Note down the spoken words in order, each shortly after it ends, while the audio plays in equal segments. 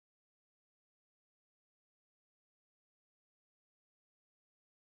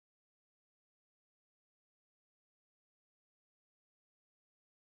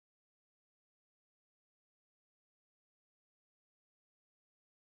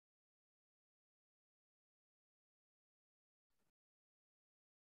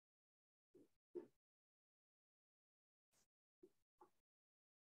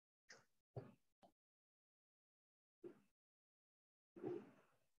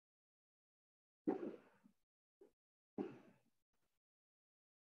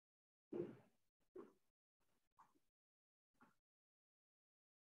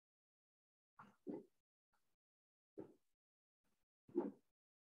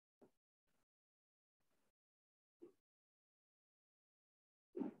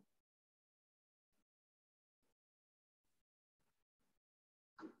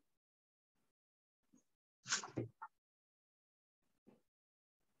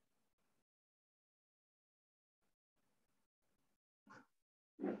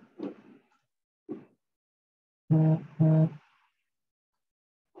All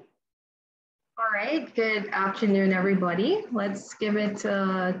right, good afternoon, everybody. Let's give it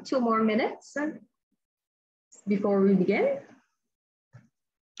 2 more minutes before we begin.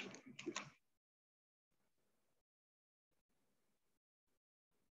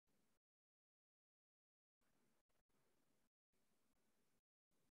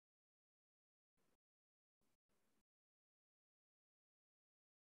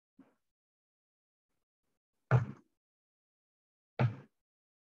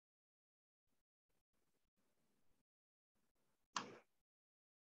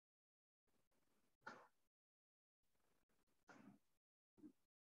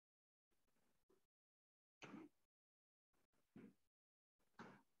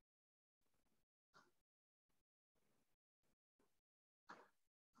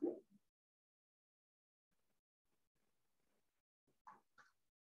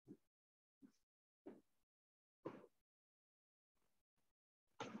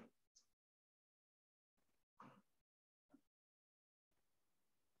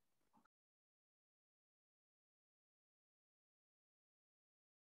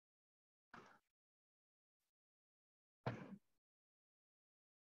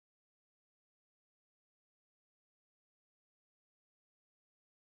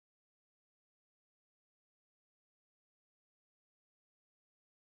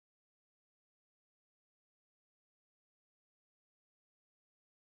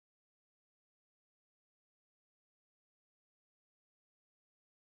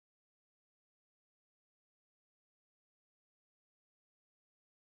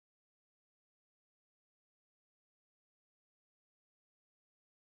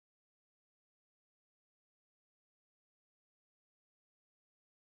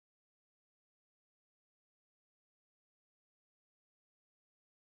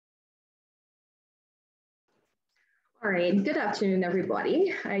 All right, good afternoon,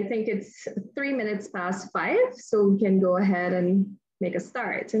 everybody. I think it's 3 minutes past 5, so we can go ahead and make a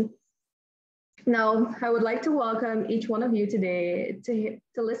start. Now, I would like to welcome each one of you today to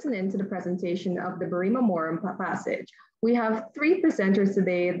listen in to the presentation of the Barima-Mora passage. We have 3 presenters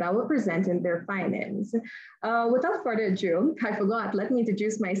today that will present in their findings. Without further ado, I forgot, let me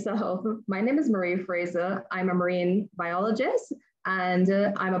introduce myself. My name is Marie Fraser. I'm a marine biologist, and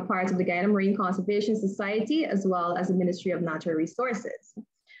I'm a part of the Guyana Marine Conservation Society, as well as the Ministry of Natural Resources.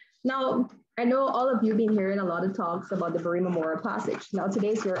 Now, I know all of you have been hearing a lot of talks about the Barima-Mora passage. Now,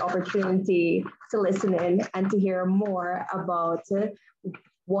 today's your opportunity to listen in and to hear more about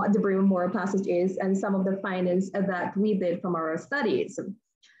what the Barima-Mora passage is and some of the findings that we did from our studies.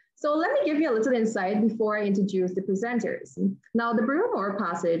 So let me give you a little insight before I introduce the presenters. Now, the Barima-Mora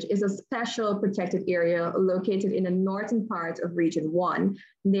Passage is a special protected area located in the northern part of Region 1,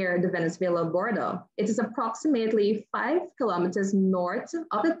 near the Venezuela border. It is approximately 5 kilometers north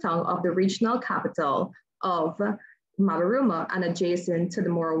of the town of the regional capital of Mabaruma and adjacent to the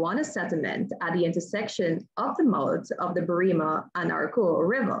Morawana settlement at the intersection of the mouth of the Barima and Arco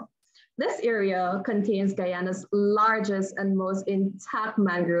River. This area contains Guyana's largest and most intact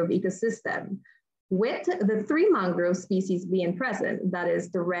mangrove ecosystem, with the 3 mangrove species being present, that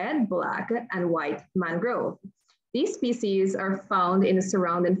is the red, black, and white mangrove. These species are found in the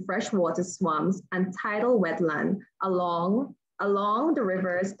surrounding freshwater swamps and tidal wetland along the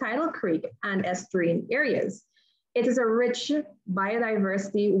rivers, tidal creek, and estuarine areas. It is a rich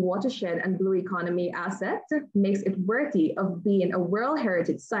biodiversity watershed and blue economy asset, makes it worthy of being a World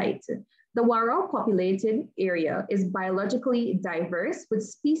Heritage Site. The Waro populated area is biologically diverse with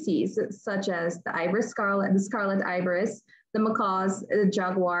species such as the scarlet ibis, the macaws, the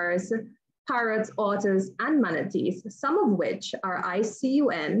jaguars, parrots, otters, and manatees, some of which are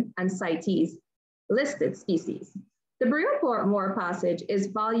ICUN and CITES listed species. The Barima-Mora Passage is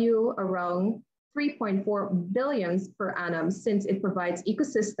valued around 3.4 billion per annum since it provides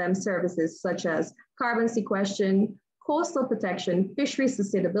ecosystem services such as carbon sequestration, coastal protection, fishery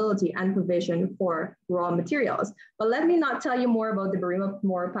sustainability, and provision for raw materials. But let me not tell you more about the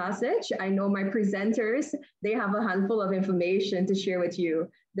Barima-Mora Passage. I know my presenters, they have a handful of information to share with you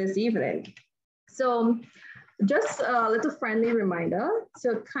this evening. So just a little friendly reminder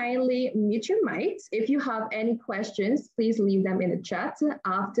to kindly mute your mics. If you have any questions, please leave them in the chat.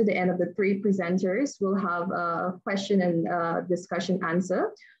 After the end of the 3 presenters, we'll have a question and discussion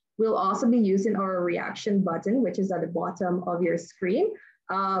answer. We'll also be using our reaction button, which is at the bottom of your screen.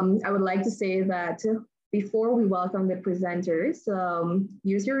 I would like to say that before we welcome the presenters,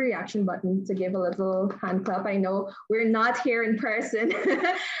 use your reaction button to give a little hand clap. I know we're not here in person,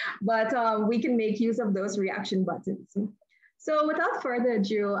 but we can make use of those reaction buttons. So without further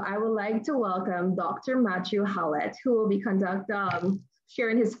ado, I would like to welcome Dr. Matthew Hallett, who will be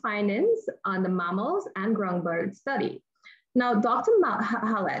sharing his findings on the mammals and ground bird study. Now, Dr.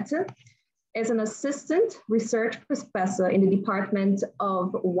 Hallett is an assistant research professor in the Department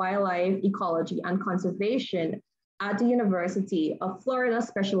of Wildlife Ecology and Conservation at the University of Florida,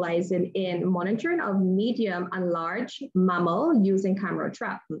 specializing in monitoring of medium and large mammal using camera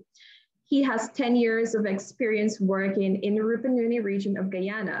trap. He has 10 years of experience working in the Rupununi region of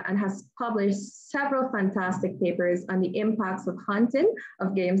Guyana and has published several fantastic papers on the impacts of hunting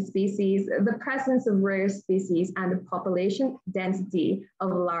of game species, the presence of rare species, and the population density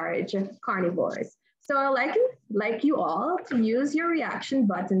of large carnivores. So I'd like you all to use your reaction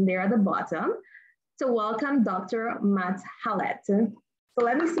button there at the bottom to welcome Dr. Matt Hallett. So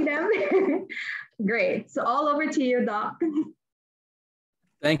let me see them. Great. So all over to you, Doc.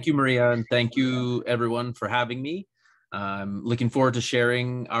 Thank you, Maria, and thank you everyone for having me. I'm looking forward to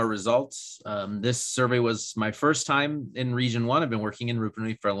sharing our results. This survey was my first time in Region 1. I've been working in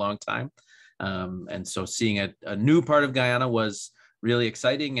Rupununi for a long time. And so seeing a new part of Guyana was really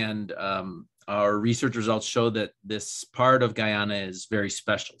exciting. And our research results show that this part of Guyana is very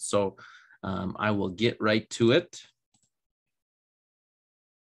special. So I will get right to it.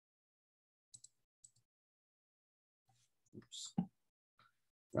 Oops.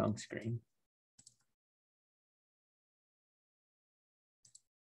 Wrong screen.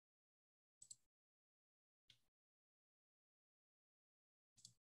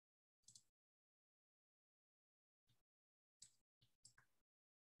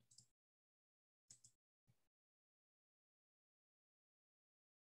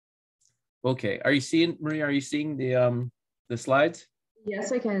 Okay, are you seeing, Maria, are you seeing the slides?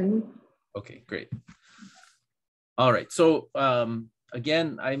 Yes, I can. Okay, great. All right, so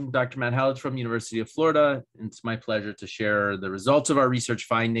again, I'm Dr. Matt Hallett from University of Florida, and it's my pleasure to share the results of our research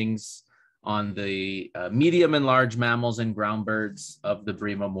findings on the medium and large mammals and ground birds of the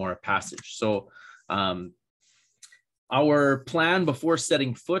Barima-Mora Passage. So our plan before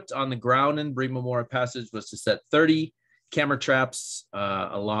setting foot on the ground in Barima-Mora Passage was to set 30 camera traps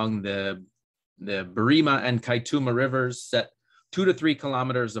along the Barima and Kaituma rivers, set 2 to 3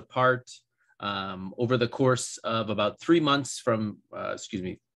 kilometers apart, over the course of about 3 months from,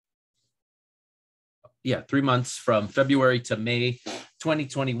 3 months from February to May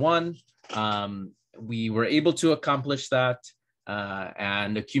 2021. We were able to accomplish that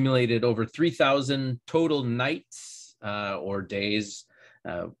and accumulated over 3,000 total nights or days,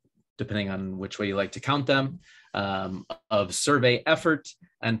 depending on which way you like to count them, of survey effort,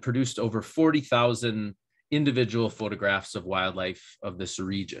 and produced over 40,000 individual photographs of wildlife of this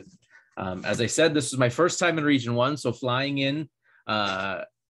region. As I said, this is my first time in Region 1, so flying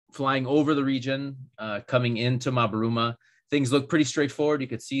over the region, coming into Mabaruma, things look pretty straightforward. You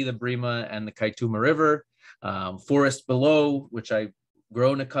could see the Barima and the Kaituma River, forest below, which I've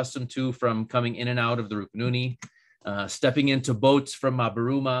grown accustomed to from coming in and out of the Rupununi. Stepping into boats from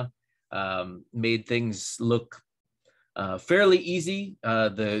Mabaruma made things look fairly easy.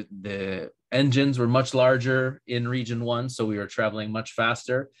 The engines were much larger in Region 1, so we were traveling much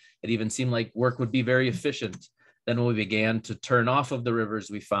faster. It even seemed like work would be very efficient. Then when we began to turn off of the rivers,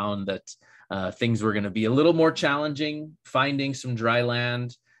 we found that things were going to be a little more challenging, finding some dry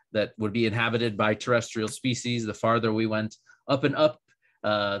land that would be inhabited by terrestrial species. The farther we went up and up,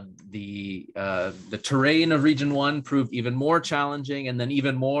 the terrain of Region 1 proved even more challenging, and then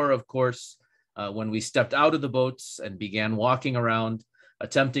even more, of course, when we stepped out of the boats and began walking around,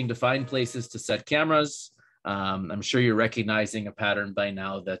 attempting to find places to set cameras. I'm sure you're recognizing a pattern by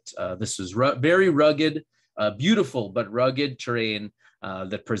now that this was very rugged, beautiful, but rugged terrain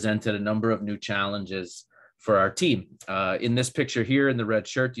that presented a number of new challenges for our team. In this picture here in the red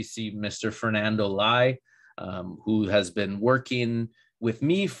shirt, you see Mr. Fernando Lai, who has been working with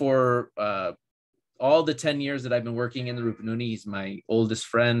me for all the 10 years that I've been working in the Rupununi. He's my oldest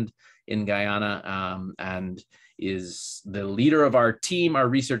friend in Guyana, and is the leader of our team, our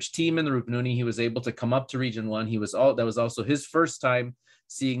research team in the Rupununi. He was able to come up to Region 1. That was also his first time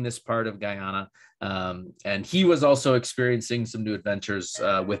seeing this part of Guyana. And he was also experiencing some new adventures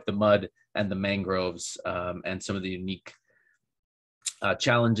with the mud and the mangroves, and some of the unique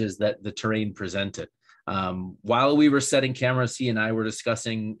challenges that the terrain presented. While we were setting cameras, he and I were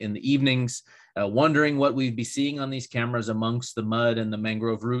discussing in the evenings, wondering what we'd be seeing on these cameras amongst the mud and the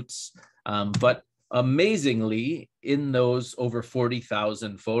mangrove roots. But amazingly, in those over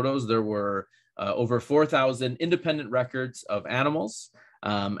 40,000 photos, there were over 4,000 independent records of animals.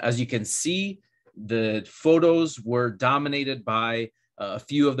 As you can see, the photos were dominated by a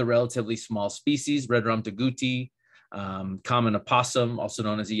few of the relatively small species, red-rumped agouti, common opossum, also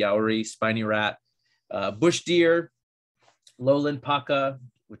known as a yauri, spiny rat, bush deer, lowland paca,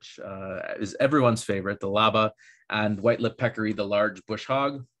 which is everyone's favorite, the laba, and white-lipped peccary, the large bush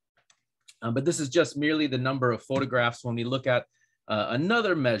hog. But this is just merely the number of photographs. When we look at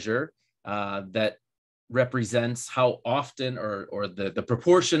another measure that represents how often or the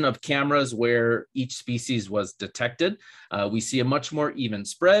proportion of cameras where each species was detected, we see a much more even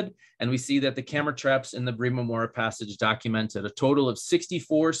spread. And we see that the camera traps in the Barima-Mora Passage documented a total of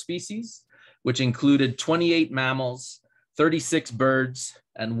 64 species, which included 28 mammals, 36 birds,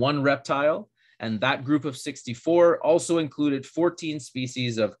 and 1 reptile. And that group of 64 also included 14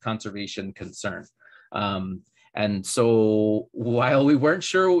 species of conservation concern. And so while we weren't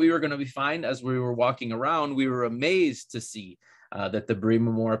sure what we were going to be finding as we were walking around, we were amazed to see that the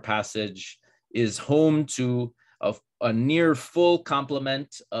Barima-Mora Passage is home to a near full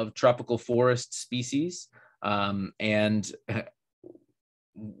complement of tropical forest species. And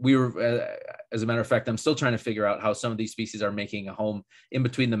we were, as a matter of fact, I'm still trying to figure out how some of these species are making a home in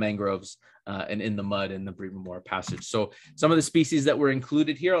between the mangroves and in the mud in the Barima-Mora Passage. So some of the species that were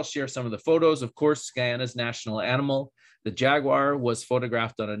included here, I'll share some of the photos. Of course, Guyana's national animal, the jaguar, was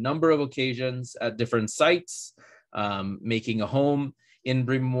photographed on a number of occasions at different sites, making a home in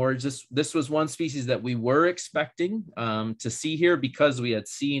Barima-Mora. This was one species that we were expecting to see here because we had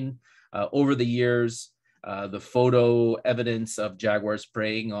seen over the years the photo evidence of jaguars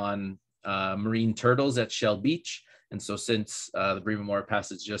preying on marine turtles at Shell Beach. And so since the Barima-Mora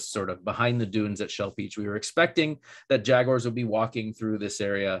Passage is just sort of behind the dunes at Shell Beach, we were expecting that jaguars would be walking through this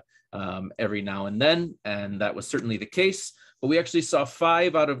area every now and then. And that was certainly the case. But we actually saw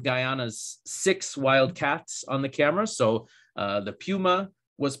 5 out of Guyana's 6 wild cats on the camera. So the puma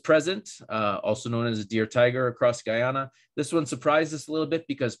was present, also known as a deer tiger across Guyana. This one surprised us a little bit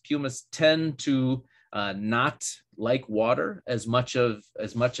because pumas tend to not like water as much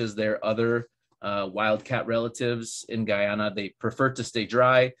as their other wildcat relatives in Guyana. They prefer to stay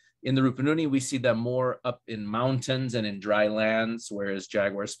dry. In the Rupununi, we see them more up in mountains and in dry lands, whereas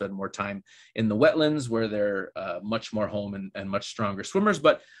jaguars spend more time in the wetlands where they're much more home and much stronger swimmers.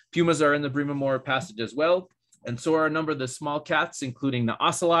 But pumas are in the Barima-Mora Passage as well. And so are a number of the small cats, including the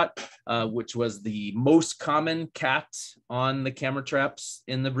ocelot, which was the most common cat on the camera traps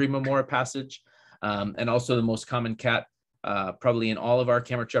in the Barima-Mora Passage. And also the most common cat probably in all of our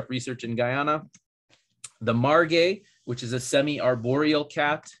camera trap research in Guyana. The margay, which is a semi-arboreal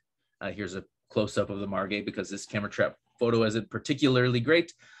cat. Here's a close-up of the margay because this camera trap photo isn't particularly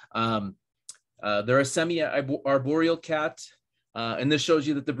great. They're a semi-arboreal cat. And this shows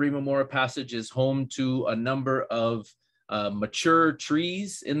you that the Barima-Mora Passage is home to a number of mature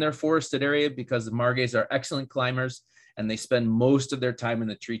trees in their forested area because the margays are excellent climbers and they spend most of their time in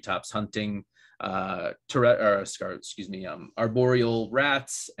the treetops hunting arboreal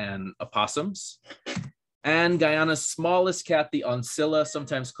rats and opossums. And Guyana's smallest cat, the oncilla,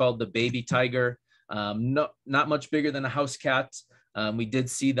 sometimes called the baby tiger, not much bigger than a house cat. We did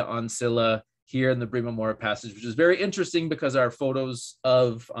see the oncilla here in the Barima-Mora Passage, which is very interesting because our photos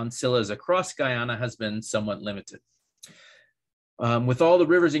of oncillas across Guyana has been somewhat limited. With all the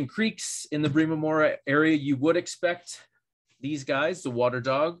rivers and creeks in the Barima-Mora area, you would expect these guys, the water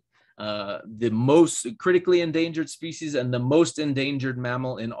dog, the most critically endangered species and the most endangered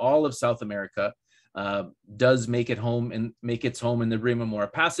mammal in all of South America, does make its home in the Barima-Mora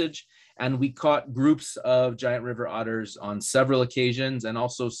Passage. And we caught groups of giant river otters on several occasions and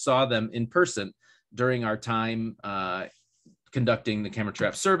also saw them in person during our time conducting the camera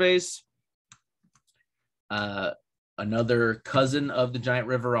trap surveys. Another cousin of the giant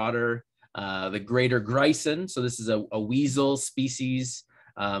river otter, the greater grison. So this is a weasel species,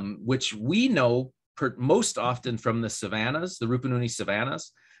 which we know most often from the savannas, the Rupununi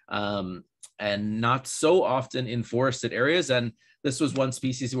savannas, and not so often in forested areas. And this was one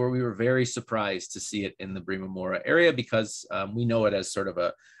species where we were very surprised to see it in the Barima-Mora area because we know it as sort of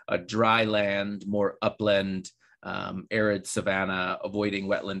a dry land, more upland, arid savanna, avoiding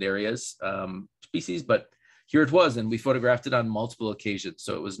wetland areas species. But here it was, and we photographed it on multiple occasions.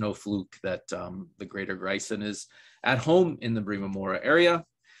 So it was no fluke that the greater grison is at home in the Barima-Mora area.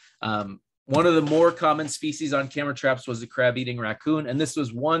 One of the more common species on camera traps was the crab-eating raccoon. And this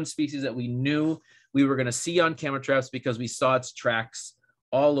was one species that we knew we were going to see on camera traps because we saw its tracks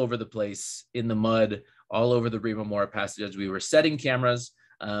all over the place in the mud, all over the Barima-Mora Passage as we were setting cameras.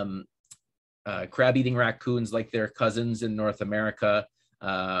 Crab-eating raccoons, like their cousins in North America,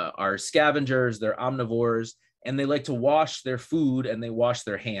 are scavengers, they're omnivores, and they like to wash their food and they wash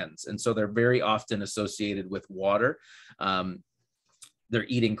their hands. And so they're very often associated with water. they're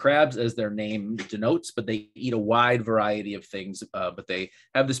eating crabs, as their name denotes, but they eat a wide variety of things. But they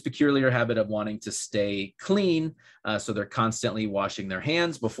have this peculiar habit of wanting to stay clean. So they're constantly washing their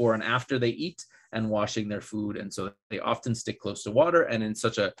hands before and after they eat and washing their food. And so they often stick close to water. And in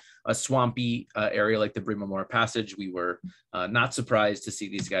such a swampy area like the Barima-Mora Passage, we were not surprised to see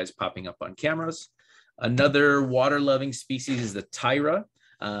these guys popping up on cameras. Another water-loving species is the tyra.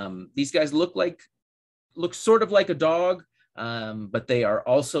 These guys look sort of like a dog, but they are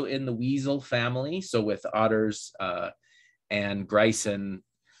also in the weasel family. So with otters and grison,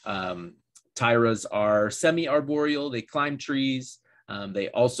 tyras are semi-arboreal. They climb trees. They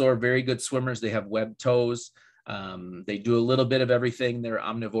also are very good swimmers. They have webbed toes. They do a little bit of everything. They're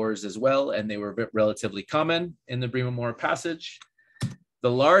omnivores as well, and they were relatively common in the Barima-Mora Passage. The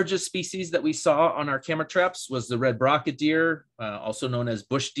largest species that we saw on our camera traps was the red brocket deer, also known as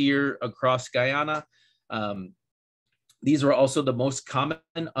bush deer across Guyana. These were also the most common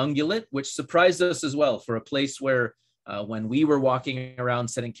ungulate, which surprised us as well for a place where when we were walking around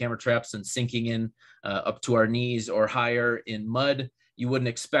setting camera traps and sinking in up to our knees or higher in mud, you wouldn't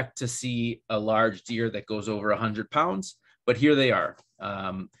expect to see a large deer that goes over 100 pounds, but here they are.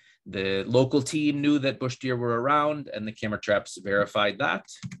 The local team knew that bush deer were around, and the camera traps verified that.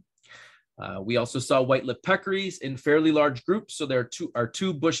 We also saw white-lipped peccaries in fairly large groups. So there are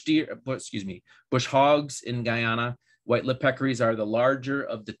two bush hogs in Guyana. White-lipped peccaries are the larger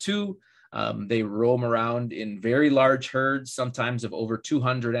of the two. They roam around in very large herds, sometimes of over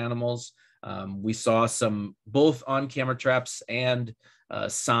 200 animals. We saw some both on camera traps and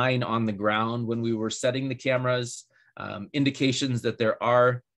sign on the ground when we were setting the cameras, indications that there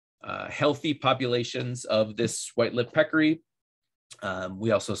are healthy populations of this white-lipped peccary. We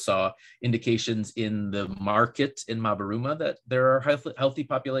also saw indications in the market in Mabaruma that there are healthy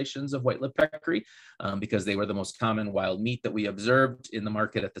populations of white-lipped peccary because they were the most common wild meat that we observed in the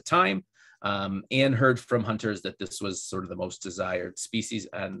market at the time, and heard from hunters that this was sort of the most desired species,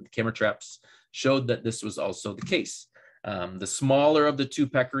 and camera traps showed that this was also the case. The smaller of the two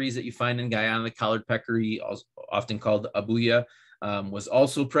peccaries that you find in Guyana, the collared peccary, often called abuya, was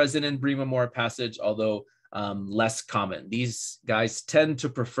also present in Barima-Mora Passage, although less common. These guys tend to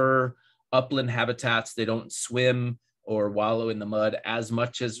prefer upland habitats. They don't swim or wallow in the mud as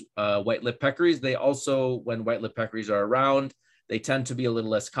much as white-lipped peccaries. They also, when white-lipped peccaries are around, they tend to be a little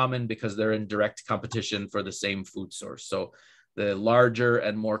less common because they're in direct competition for the same food source. So the larger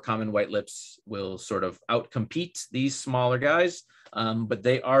and more common white-lips will sort of outcompete these smaller guys, but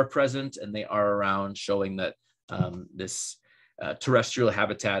they are present and they are around, showing that this terrestrial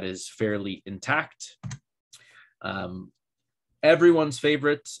habitat is fairly intact. Everyone's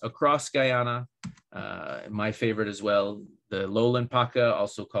favorite across Guyana, my favorite as well, the lowland paca,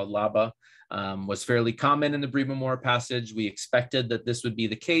 also called laba, was fairly common in the Barima-Mora Passage. We expected that this would be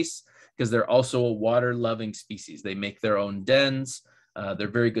the case because they're also a water-loving species. They make their own dens. They're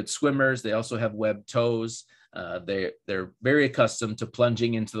very good swimmers. They also have webbed toes. They're very accustomed to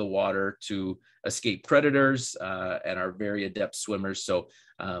plunging into the water to escape predators and are very adept swimmers. So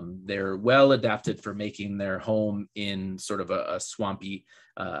they're well adapted for making their home in sort of a swampy,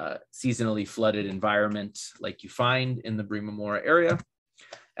 seasonally flooded environment like you find in the Barima-Mora area.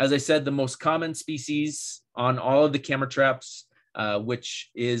 As I said, the most common species on all of the camera traps, which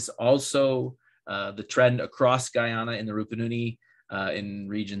is also the trend across Guyana in the Rupununi, in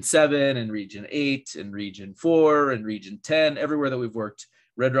region 7 and region 8 and region 4 and region 10, everywhere that we've worked,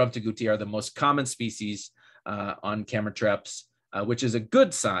 red rump agouti are the most common species on camera traps, which is a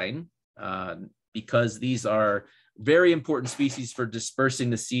good sign because these are very important species for dispersing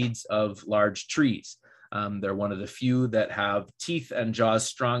the seeds of large trees. They're one of the few that have teeth and jaws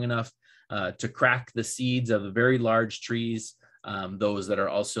strong enough to crack the seeds of very large trees, those that are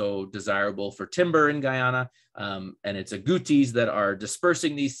also desirable for timber in Guyana. And it's agoutis that are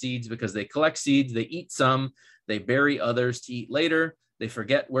dispersing these seeds because they collect seeds, they eat some, they bury others to eat later. They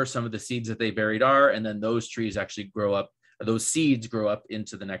forget where some of the seeds that they buried are, and then those trees actually grow up, or those seeds grow up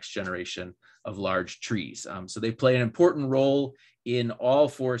into the next generation of large trees. So they play an important role in all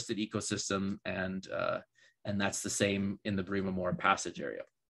forested ecosystem, and that's the same in the Barima-Mora Passage area.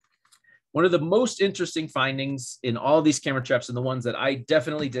 One of the most interesting findings in all these camera traps, and the ones that I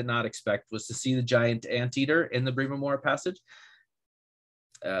definitely did not expect, was to see the giant anteater in the Barima-Mora Passage.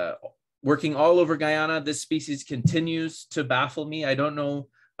 Working all over Guyana, this species continues to baffle me. I don't know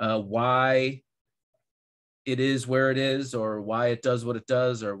why it is where it is, or why it does what it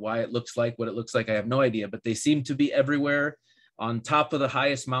does, or why it looks like what it looks like. I have no idea, but they seem to be everywhere, on top of the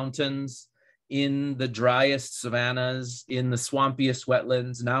highest mountains, in the driest savannas, in the swampiest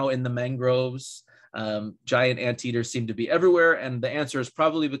wetlands, now in the mangroves. Giant anteaters seem to be everywhere. And the answer is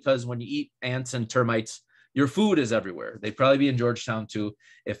probably because when you eat ants and termites, your food is everywhere. They'd probably be in Georgetown too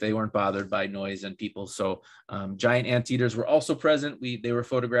if they weren't bothered by noise and people. So giant anteaters were also present. They were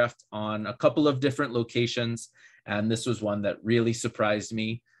photographed on a couple of different locations, and this was one that really surprised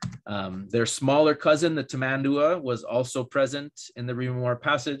me. Their smaller cousin, the Tamandua, was also present in the Barima-Mora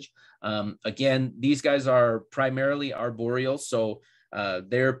Passage. Again, these guys are primarily arboreal, so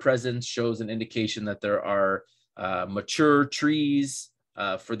their presence shows an indication that there are mature trees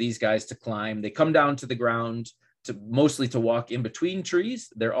for these guys to climb. They come down to the ground mostly to walk in between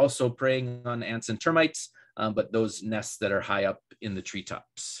trees. They're also preying on ants and termites, but those nests that are high up in the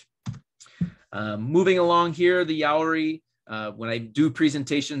treetops. Moving along here, the Yauri. When I do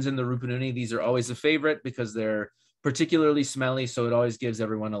presentations in the Rupununi, these are always a favorite because they're particularly smelly, so it always gives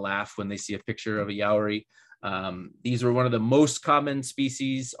everyone a laugh when they see a picture of a Yauri. These were one of the most common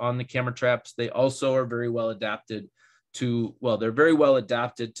species on the camera traps. They also are very well adapted to, well, they're very well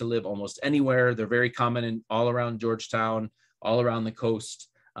adapted to live almost anywhere. They're very common in all around Georgetown, all around the coast,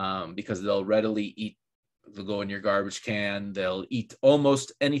 because they'll readily eat. They'll go in your garbage can. They'll eat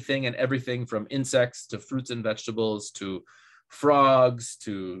almost anything and everything from insects to fruits and vegetables to frogs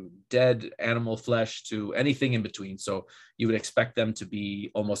to dead animal flesh to anything in between. So you would expect them to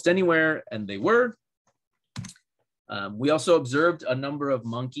be almost anywhere, and they were. We also observed a number of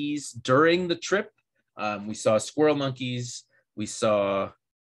monkeys during the trip. We saw squirrel monkeys. We saw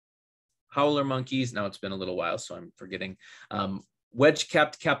howler monkeys. Now it's been a little while, so I'm forgetting.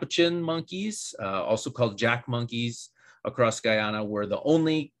 Wedge-capped capuchin monkeys, also called jack monkeys across Guyana, were the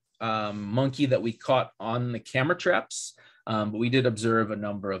only monkey that we caught on the camera traps. But we did observe a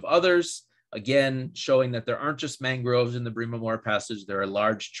number of others, again, showing that there aren't just mangroves in the Barima-Mora Passage. There are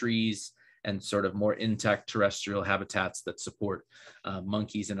large trees and sort of more intact terrestrial habitats that support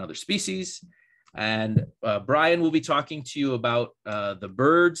monkeys and other species. And Brian will be talking to you about the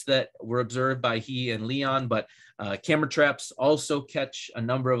birds that were observed by he and Leon, but camera traps also catch a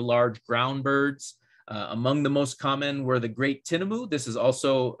number of large ground birds. Among the most common were the great tinamou. This is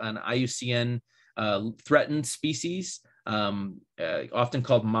also an IUCN threatened species, often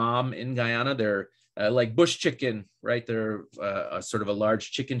called mom in Guyana. They're like bush chicken, right? They're a sort of a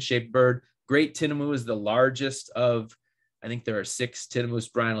large chicken-shaped bird. Great tinamou is the largest of, I think there are 6 tinamous.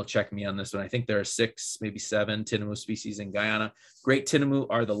 Brian will check me on this one. I think there are 6, maybe 7 tinamou species in Guyana. Great tinamou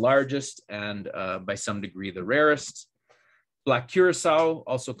are the largest and by some degree the rarest. Black curassow,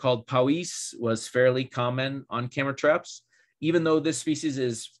 also called pauis, was fairly common on camera traps. Even though this species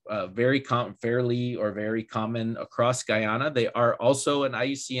is very common across Guyana, they are also an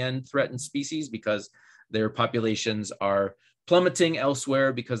IUCN threatened species because their populations are plummeting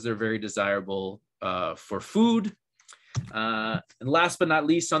elsewhere because they're very desirable for food. And last but not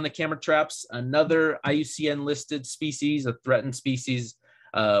least on the camera traps, another IUCN listed species, a threatened species,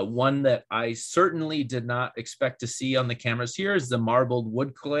 one that I certainly did not expect to see on the cameras here is the marbled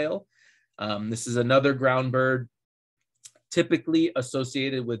wood quail. This is another ground bird typically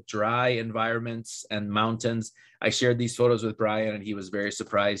associated with dry environments and mountains. I shared these photos with Brian and he was very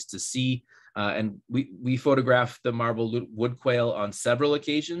surprised to see. And we photographed the marbled wood quail on several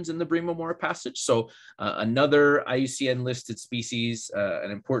occasions in the Barima-Mora Passage. So another IUCN listed species, an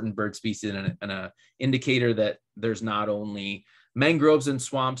important bird species and an indicator that there's not only mangroves and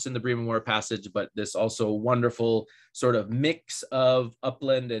swamps in the Barima-Mora Passage, but this also wonderful sort of mix of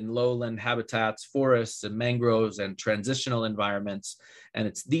upland and lowland habitats, forests and mangroves and transitional environments. And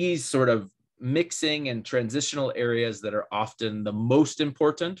it's these sort of mixing and transitional areas that are often the most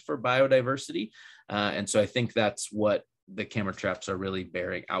important for biodiversity. And so I think that's what the camera traps are really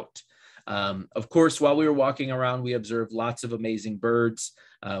bearing out. Of course, while we were walking around, we observed lots of amazing birds.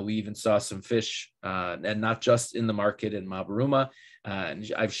 We even saw some fish, and not just in the market in Mabaruma.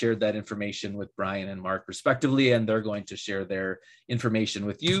 And I've shared that information with Brian and Mark respectively, and they're going to share their information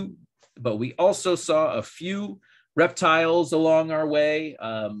with you. But we also saw a few reptiles along our way,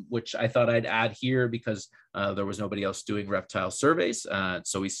 which I thought I'd add here because there was nobody else doing reptile surveys.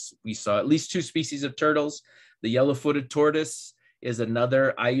 So we saw at least 2 species of turtles. The yellow-footed tortoise is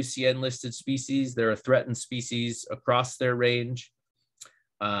another IUCN listed species. They're a threatened species across their range.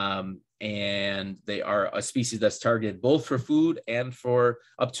 And they are a species that's targeted both for food and for,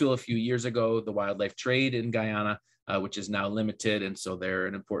 up to a few years ago, the wildlife trade in Guyana, which is now limited. And so they're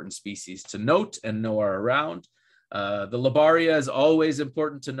an important species to note and know are around. The labaria is always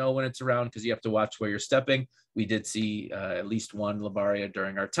important to know when it's around because you have to watch where you're stepping. We did see at least 1 labaria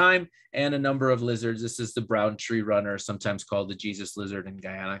during our time and a number of lizards. This is the brown tree runner, sometimes called the Jesus lizard in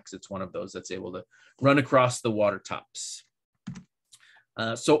Guyana because it's one of those that's able to run across the water tops.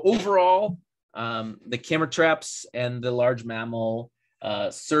 So overall, The camera traps and the large mammal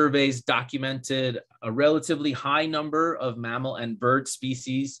surveys documented a relatively high number of mammal and bird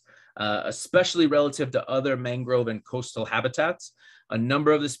species, especially relative to other mangrove and coastal habitats. A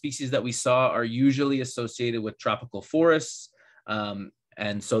number of the species that we saw are usually associated with tropical forests.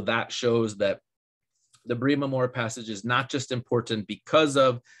 And so that shows that the Barima-Mora Passage is not just important because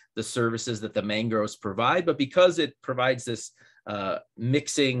of the services that the mangroves provide, but because it provides this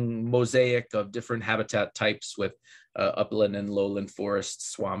mixing mosaic of different habitat types with upland and lowland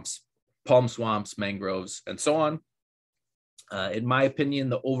forests, swamps, palm swamps, mangroves, and so on. In my opinion,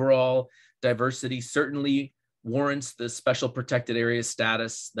 the overall diversity certainly warrants the special protected area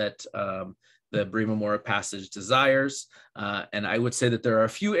status that the Barima-Mora Passage desires. And I would say that there are a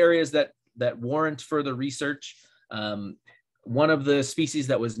few areas that warrant further research. One of the species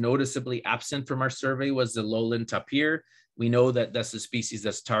that was noticeably absent from our survey was the lowland tapir. We know that that's a species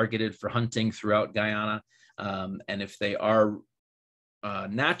that's targeted for hunting throughout Guyana. And if they are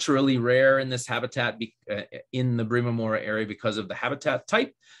naturally rare in this habitat in the Barima-Mora area because of the habitat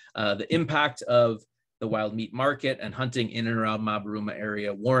type, the impact of the wild meat market and hunting in and around Mabaruma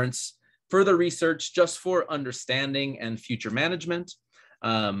area warrants further research just for understanding and future management.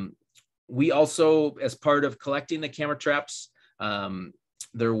 We also, as part of collecting the camera traps,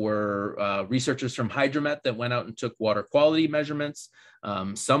 there were researchers from Hydromet that went out and took water quality measurements.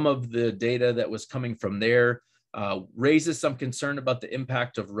 Some of the data that was coming from there raises some concern about the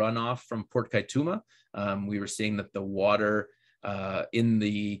impact of runoff from Port Kaituma. We were seeing that the water in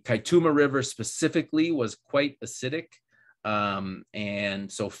the Kaituma River specifically was quite acidic.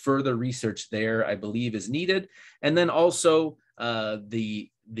 And so further research there, I believe, is needed. And then also the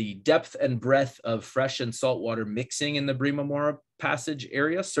depth and breadth of fresh and saltwater mixing in the Barima-Mora Passage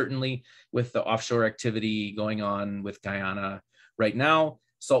area, certainly with the offshore activity going on with Guyana right now.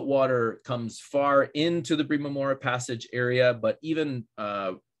 Saltwater comes far into the Barima-Mora Passage area, but even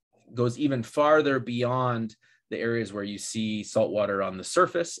goes even farther beyond the areas where you see saltwater on the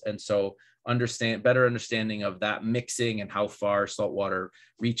surface. And so better understanding of that mixing and how far saltwater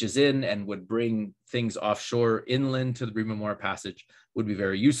reaches in and would bring things offshore inland to the Barima-Mora Passage would be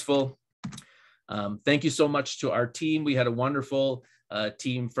very useful. Thank you so much to our team. We had a wonderful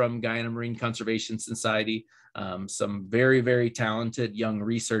team from Guyana Marine Conservation Society, some very, very talented young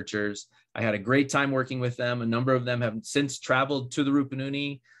researchers. I had a great time working with them. A number of them have since traveled to the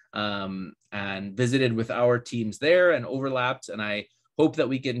Rupununi and visited with our teams there and overlapped. And I hope that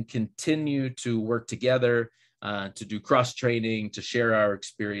we can continue to work together to do cross-training, to share our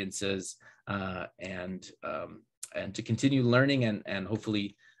experiences, and to continue learning and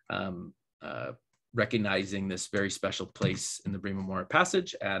hopefully recognizing this very special place in the Barima-Mora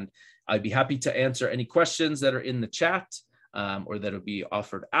Passage. And I'd be happy to answer any questions that are in the chat or that will be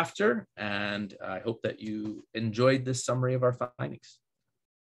offered after. And I hope that you enjoyed this summary of our findings.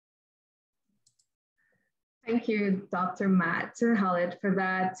 Thank you, Dr. Matt Hallett, for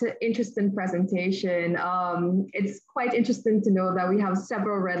that interesting presentation. It's quite interesting to know that we have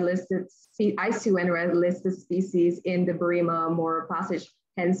several red-listed ICUN red-listed species in the Barima-Mora Passage,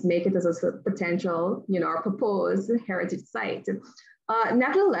 hence make it as a potential, our proposed heritage site.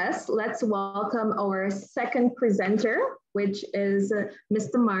 Nevertheless, let's welcome our second presenter, which is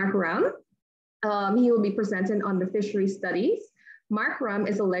Mr. Mark Ram. He will be presenting on the fishery studies. Mark Ram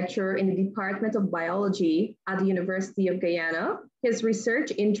is a lecturer in the Department of Biology at the University of Guyana. His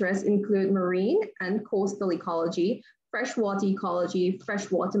research interests include marine and coastal ecology, freshwater ecology,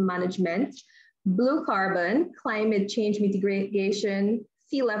 freshwater management, blue carbon, climate change mitigation,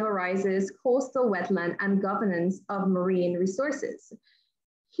 sea level rises, coastal wetland, and governance of marine resources.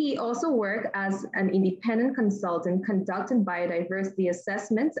 He also worked as an independent consultant conducting biodiversity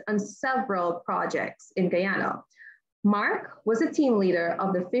assessments on several projects in Guyana. Mark was a team leader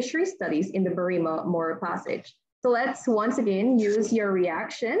of the fishery studies in the Barima-Mora Passage. So let's once again use your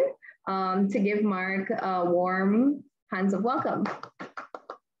reaction to give Mark a warm hands of welcome.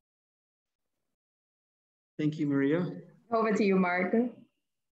 Thank you, Maria. Over to you, Mark.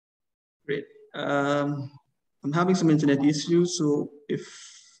 Great. I'm having some internet issues, so if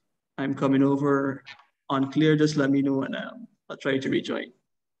I'm coming over unclear, just let me know and I'll try to rejoin.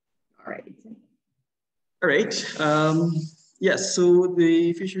 All right. All right. Yes, so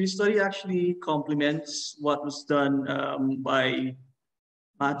the fishery study actually complements what was done by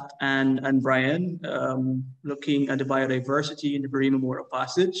Matt and Brian, looking at the biodiversity in the Barima-Mora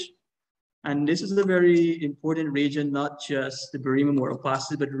Passage. And this is a very important region, not just the Barima-Mora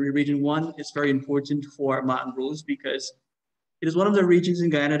Passage, but region 1 is very important for mangroves because it is one of the regions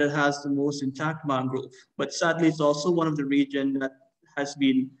in Guyana that has the most intact mangrove. But sadly, it's also one of the regions that has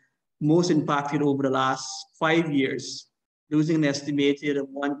been most impacted over the last 5 years, losing an estimated of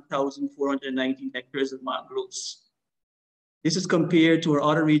 1,419 hectares of mangroves. This is compared to our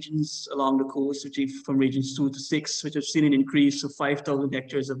other regions along the coast, which is from regions 2 to 6, which have seen an increase of 5,000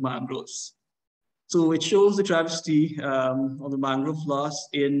 hectares of mangroves. So it shows the travesty of the mangrove loss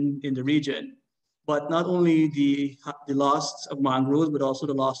in the region, but not only the loss of mangroves, but also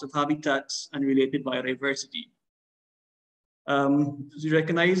the loss of habitats and related biodiversity. As you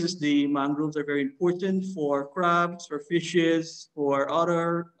recognize this, the mangroves are very important for crabs, for fishes, for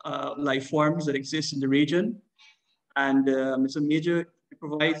other life forms that exist in the region. And it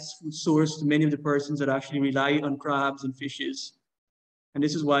provides food source to many of the persons that actually rely on crabs and fishes. And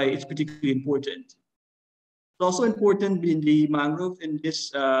this is why it's particularly important. It's also important in the mangrove in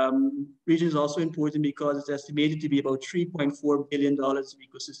this region is also important because it's estimated to be about $3.4 billion of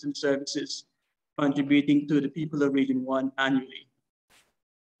ecosystem services contributing to the people of Region 1 annually.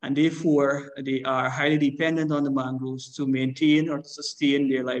 And therefore, they are highly dependent on the mangroves to maintain or to sustain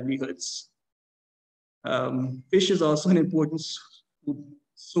their livelihoods. Fish is also an important food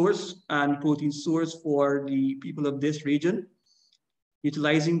source and protein source for the people of this region,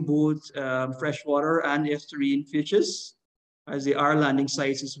 utilizing both freshwater and estuarine fishes, as they are landing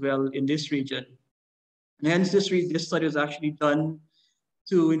sites as well in this region. And hence, this study was actually done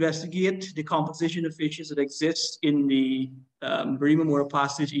to investigate the composition of fishes that exist in the Barima-Mora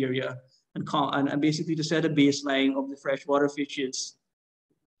passage area and basically to set a baseline of the freshwater fishes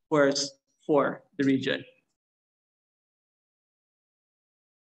for the region.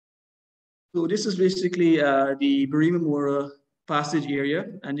 So this is basically the Barima-Mora passage area,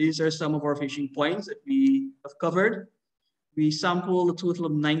 and these are some of our fishing points that we have covered. We sampled a total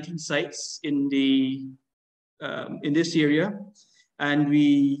of 19 sites in this area, and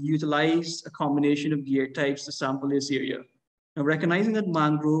we utilized a combination of gear types to sample this area. Now, recognizing that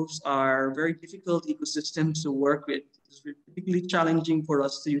mangroves are very difficult ecosystems to work with, it's particularly challenging for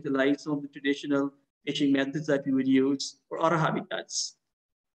us to utilize some of the traditional fishing methods that we would use for other habitats.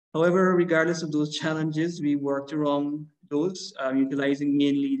 However, regardless of those challenges, we worked around those, utilizing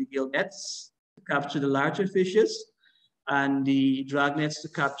mainly the gill nets to capture the larger fishes and the drag nets to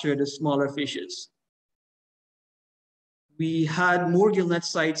capture the smaller fishes. We had more gill net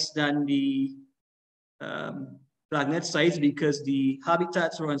sites than the dragnet sites because the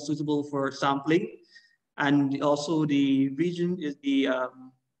habitats were unsuitable for sampling. And also the region is the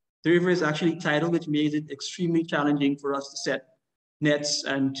river is actually tidal, which makes it extremely challenging for us to set nets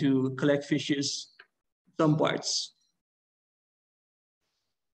and to collect fishes in some parts.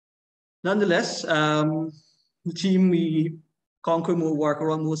 Nonetheless, the team, we work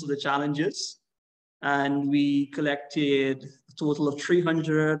around most of the challenges, and we collected a total of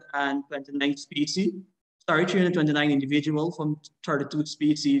 329 species, 329 individuals from 32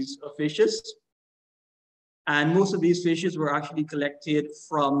 species of fishes. And most of these fishes were actually collected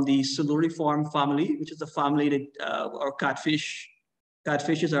from the Siluriform family, which is a family that our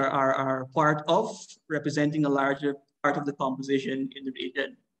catfishes are part of, representing a larger part of the composition in the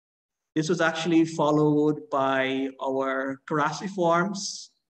region. This was actually followed by our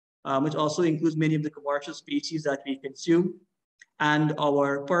Carassiforms, which also includes many of the commercial species that we consume, and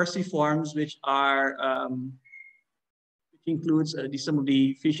our Perciforms, which includes some of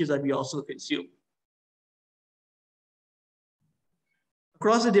the fishes that we also consume.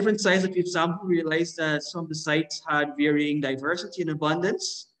 Across the different sites that we've sampled, we realized that some of the sites had varying diversity and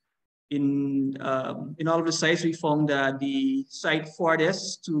abundance. In all of the sites, we found that the site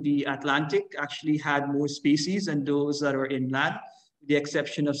farthest to the Atlantic actually had more species than those that are inland, with the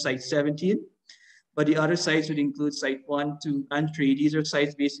exception of site 17. But the other sites would include site 1, 2, and 3. These are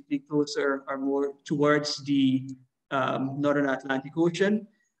sites basically closer or more towards the Northern Atlantic Ocean.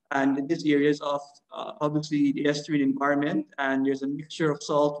 And this area is of obviously the estuarine environment, and there's a mixture of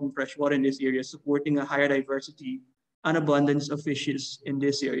salt and fresh water in this area, supporting a higher diversity and abundance of fishes in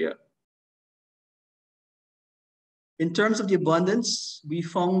this area. In terms of the abundance, we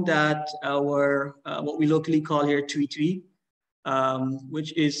found that our, what we locally call here tui,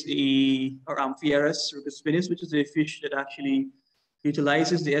 which is our Amphiarus rufus, which is a fish that actually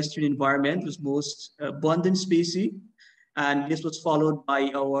utilizes the estuarine environment, was most abundant species. And this was followed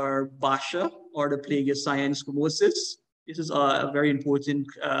by our Basha, or the Plagiocyan squamosus. This is a very important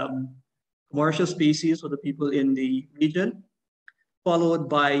commercial species for the people in the region, followed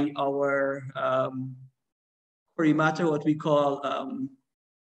by our Barima-Mora, what we call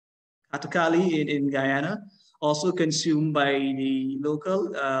Katakali in Guyana, also consumed by the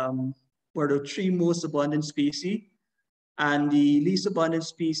local, were the 3 most abundant species. And the least abundant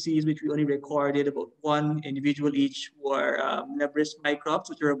species, which we only recorded about one individual each, were Nebris microbes,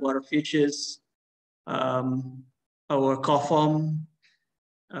 which are butterfishes, our coffum,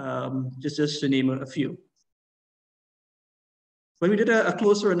 just to name a few. When we did a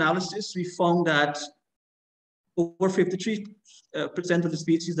closer analysis, we found that over 53% of the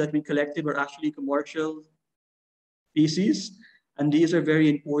species that we collected were actually commercial species. And these are very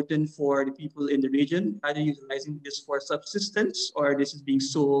important for the people in the region, either utilizing this for subsistence or this is being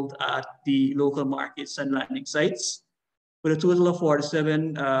sold at the local markets and landing sites. With a total of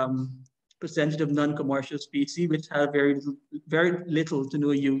 47 percentage of non-commercial species, which have very little to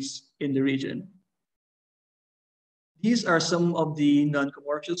no use in the region. These are some of the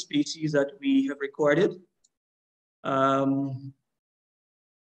non-commercial species that we have recorded.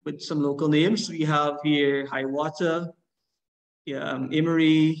 With some local names, we have here high water,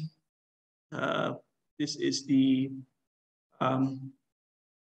 Emery. This is the,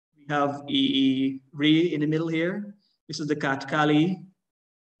 we have a ray in the middle here. This is the Katkali.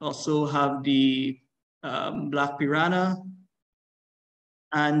 Also have the black piranha.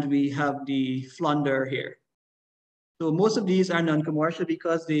 And we have the flounder here. So most of these are non-commercial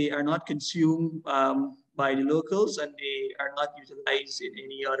because they are not consumed by the locals and they are not utilized in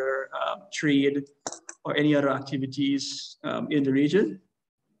any other trade or any other activities in the region.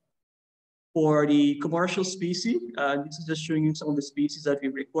 For the commercial species, this is just showing you some of the species that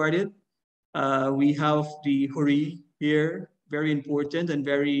we've recorded. We have the huri here, very important and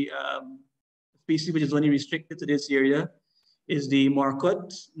very species which is only restricted to this area is the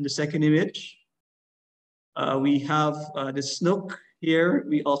markot in the second image. We have the snook here.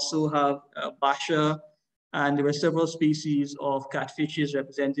 We also have basha, and there were several species of catfishes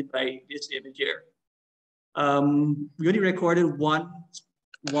represented by this image here. We only recorded one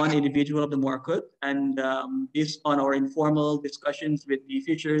individual of the markot, and based on our informal discussions with the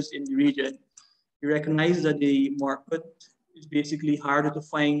fishers in the region, we recognize that the markot is basically harder to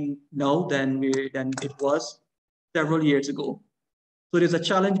find now than it was several years ago. So there's a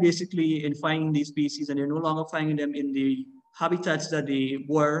challenge basically in finding these species, and you're no longer finding them in the habitats that they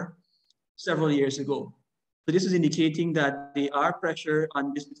were several years ago. So this is indicating that there are pressure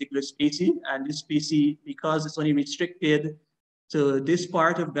on this particular species, and this species, because it's only restricted to this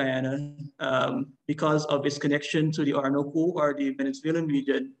part of Guyana, because of its connection to the Orinoco or the Venezuelan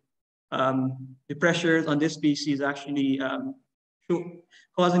region, the pressures on this species actually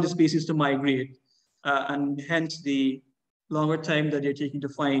causing the species to migrate, and hence the longer time that they're taking to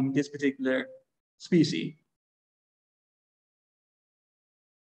find this particular species.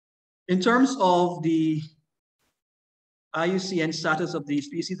 In terms of the IUCN status of the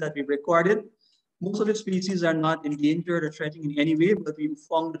species that we've recorded, most of the species are not endangered or threatened in any way, but we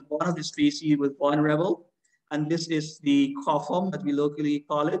found that one of the species was vulnerable, and this is the coffum that we locally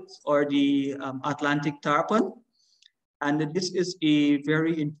call it, or the Atlantic tarpon. And this is a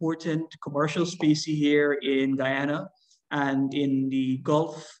very important commercial species here in Guyana and in the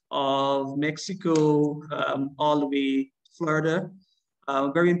Gulf of Mexico, all the way to Florida.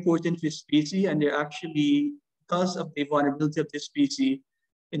 Very important fish species, and they're actually, because of the vulnerability of this species,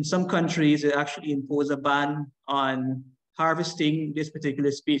 in some countries, they actually impose a ban on harvesting this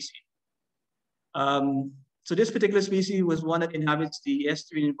particular species. So this particular species was one that inhabits the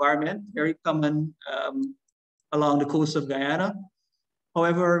estuarine environment, very common along the coast of Guyana.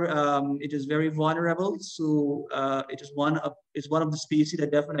 However, it is very vulnerable, so it's one of the species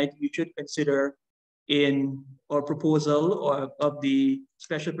that definitely you should consider in our proposal or of the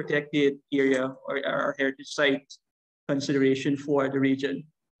special protected area or our heritage site consideration for the region.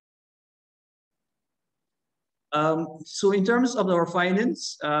 So in terms of our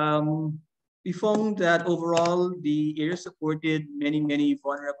findings, we found that overall the area supported many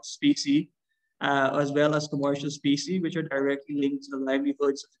vulnerable species, as well as commercial species, which are directly linked to the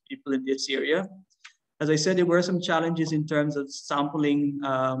livelihoods of the people in this area. As I said, there were some challenges in terms of sampling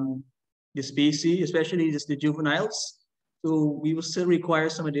the species, especially the juveniles. So we will still require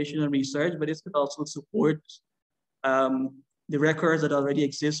some additional research, but this could also support the records that already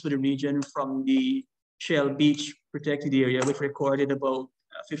exist for the region from the Shell Beach protected area, which recorded about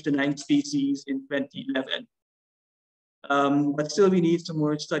 59 species in 2011. But still we need some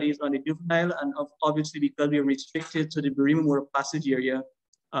more studies on the juvenile, and obviously because we are restricted to the Barima-Mora passage area,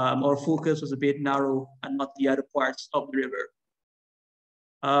 our focus was a bit narrow and not the other parts of the river.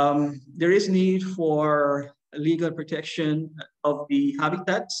 There is need for legal protection of the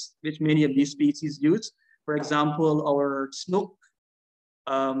habitats which many of these species use. For example, our snook,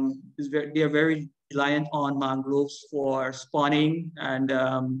 they are very reliant on mangroves for spawning, and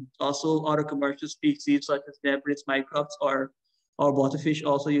also other commercial species such as nebrids, microbes, or butterfish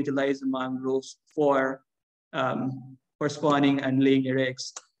also utilize the mangroves for spawning and laying their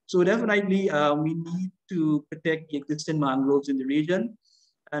eggs. So definitely we need to protect the existing mangroves in the region.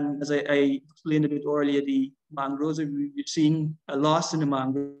 And as I explained a bit earlier, the mangroves, we've seen a loss in the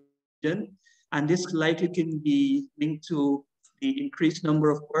mangrove region, and this likely can be linked to the increased number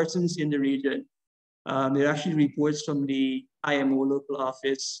of persons in the region. There are actually reports from the IMO local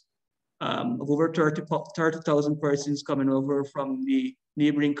office of over 30,000 persons coming over from the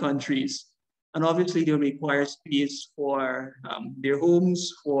neighboring countries. And obviously they require space for their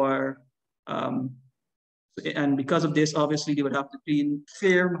homes, and because of this, obviously they would have to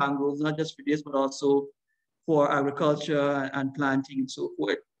clear mangroves, not just for this, but also for agriculture and planting and so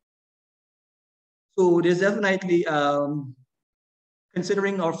forth. So there's definitely,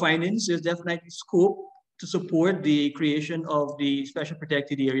 considering our findings, there's definitely scope to support the creation of the special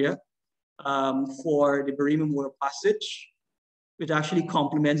protected area for the Barima-Mora passage, which actually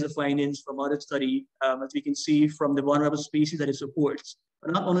complements the findings from other study, as we can see from the vulnerable species that it supports.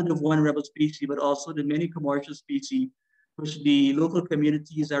 But not only the vulnerable species, but also the many commercial species which the local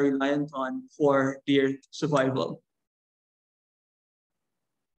communities are reliant on for their survival.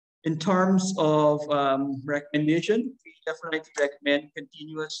 In terms of recommendation, we definitely recommend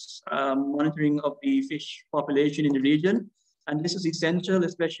continuous monitoring of the fish population in the region. And this is essential,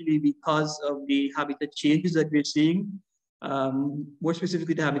 especially because of the habitat changes that we're seeing, more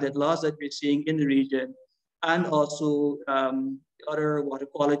specifically the habitat loss that we're seeing in the region, and also other water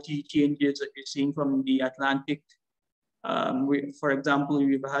quality changes that we're seeing from the Atlantic. For example,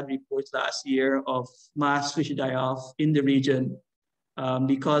 we've had reports last year of mass fish die-off in the region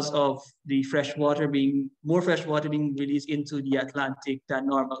because of the more fresh water being released into the Atlantic than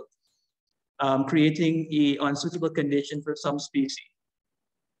normal, creating an unsuitable condition for some species.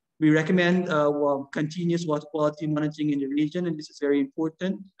 We recommend continuous water quality monitoring in the region, and this is very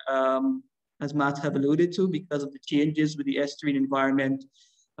important, as Matt have alluded to, because of the changes with the estuarine environment.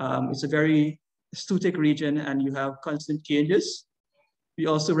 It's a very stoic region, and you have constant changes. We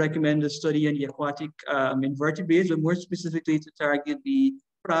also recommend a study on the aquatic invertebrates, but more specifically to target the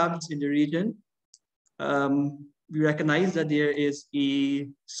crabs in the region. We recognize that there is a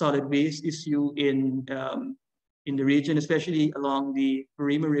solid waste issue in the region, especially along the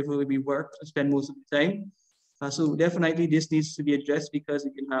Barima River where we work and spend most of the time. So definitely this needs to be addressed because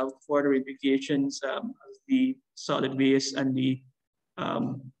it can have further implications as the solid waste and the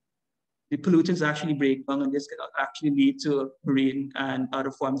pollutants actually break down, and this can actually lead to marine and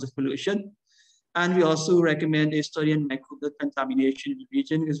other forms of pollution. And we also recommend a study on microbial contamination in the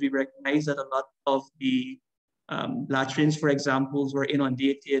region, because we recognize that a lot of the latrines, for example, were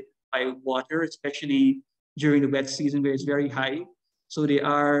inundated by water, especially during the wet season where it's very high. So there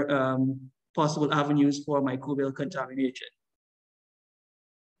are possible avenues for microbial contamination.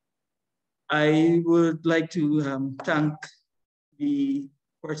 I would like to thank the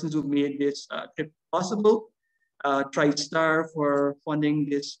persons who made this trip possible, TriStar for funding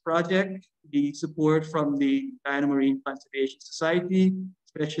this project, the support from the Guyana Marine Conservation Society,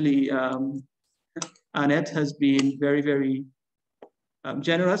 especially Annette has been very, very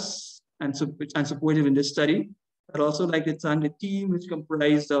generous and supportive in this study. I'd also like to thank the team, which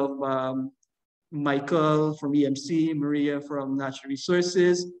comprised of Michael from EMC, Maria from Natural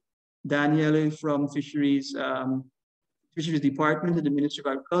Resources, Danielle from Fisheries Department at the Ministry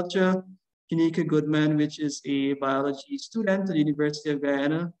of Agriculture, Kanika Goodman, which is a biology student at the University of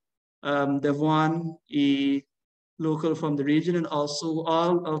Guyana, Devon, a local from the region, and also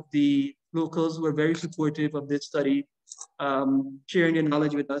all of the locals who are very supportive of this study, sharing their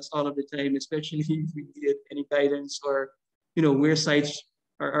knowledge with us all of the time, especially if we needed any guidance or, where sites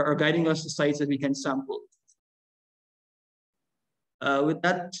are guiding us to sites that we can sample. With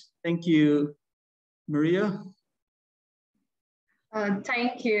that, thank you, Maria.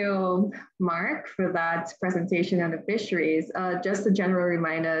 Thank you, Mark, for that presentation on the fisheries. Just a general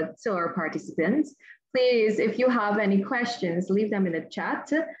reminder to our participants, please, if you have any questions, leave them in the chat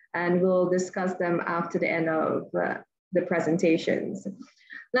and we'll discuss them after the end of the presentations.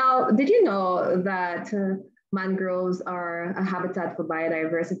 Now, did you know that mangroves are a habitat for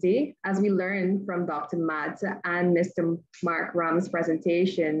biodiversity? As we learned from Dr. Matt and Mr. Mark Ram's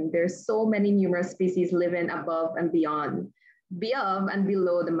presentation, there's so many numerous species living above and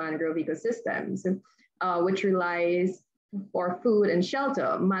below the mangrove ecosystems, which relies for food and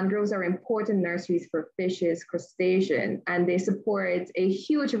shelter. Mangroves are important nurseries for fishes, crustaceans, and they support a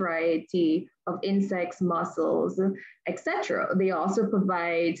huge variety of insects, mussels, etc. They also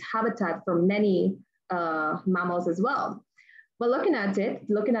provide habitat for many mammals as well. But looking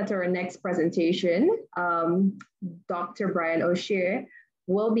at our next presentation, Dr. Brian O'Shea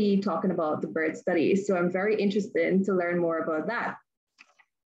will be talking about the bird studies. So I'm very interested to learn more about that.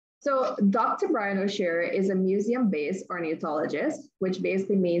 So Dr. Brian O'Shea is a museum-based ornithologist, which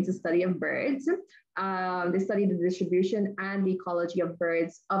basically means the study of birds. They study the distribution and the ecology of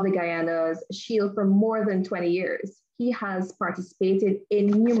birds of the Guyana's Shield for more than 20 years. He has participated in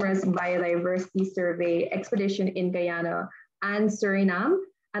numerous biodiversity survey expeditions in Guyana and Suriname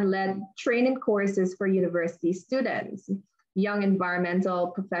and led training courses for university students, young environmental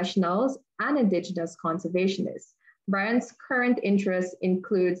professionals, and indigenous conservationists. Brian's current interest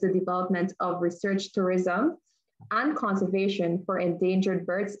includes the development of research tourism and conservation for endangered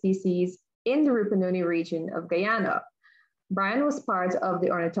bird species in the Rupununi region of Guyana. Brian was part of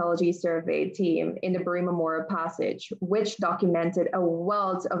the ornithology survey team in the Barima-Mora Passage, which documented a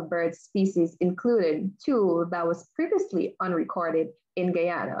wealth of bird species, including 2 that was previously unrecorded in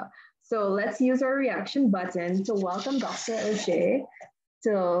Guyana. So let's use our reaction button to welcome Dr. O'Shea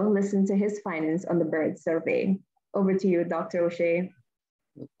to listen to his findings on the bird survey. Over to you, Dr. O'Shea.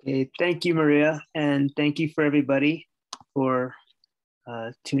 Okay, thank you, Maria, and thank you for everybody for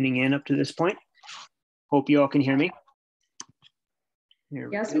tuning in up to this point. Hope you all can hear me.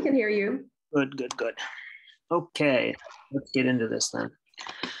 Yes, we can hear you. Good, good, good. Okay, let's get into this then.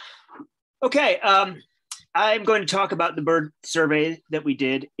 Okay, I'm going to talk about the bird survey that we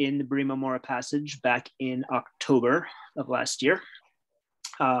did in the Barima-Mora Passage back in October of last year.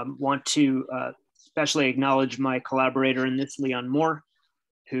 Want to especially acknowledge my collaborator in this, Leon Moore,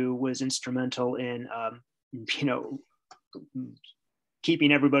 who was instrumental in,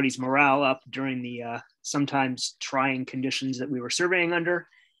 keeping everybody's morale up during the sometimes trying conditions that we were surveying under.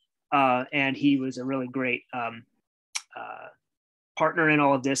 And he was a really great partner in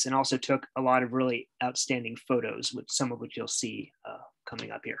all of this, and also took a lot of really outstanding photos, with some of which you'll see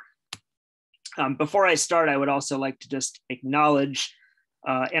coming up here. Before I start, I would also like to just acknowledge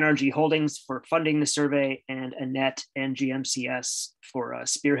NRG Holdings for funding the survey, and Annette and GMCS for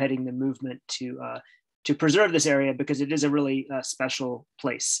spearheading the movement to preserve this area, because it is a really special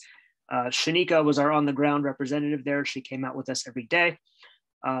place. Shanika was our on-the-ground representative there. She came out with us every day.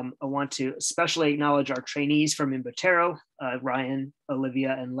 I want to especially acknowledge our trainees from Imbotero, Ryan,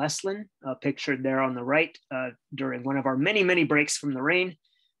 Olivia, and Leslin, pictured there on the right during one of our many, many breaks from the rain.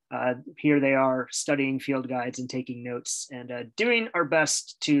 Here they are studying field guides and taking notes, and doing our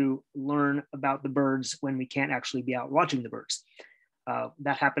best to learn about the birds when we can't actually be out watching the birds.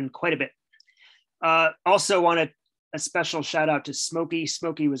 That happened quite a bit. Also wanted a special shout out to Smokey.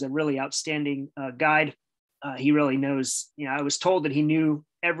 Smokey was a really outstanding guide. He really knows, I was told that he knew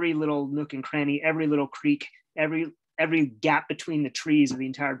every little nook and cranny, every little creek, every gap between the trees of the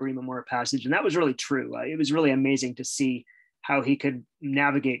entire Barima-Mora Passage. And that was really true. It was really amazing to see how he could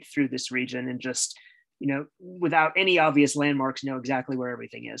navigate through this region and just, without any obvious landmarks, know exactly where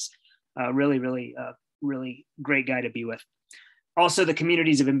everything is. Really great guy to be with. Also, the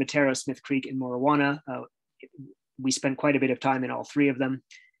communities of Imbotero, Smith Creek, and Morawana. We spent quite a bit of time in all 3 of them,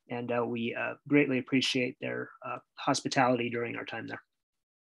 and we greatly appreciate their hospitality during our time there.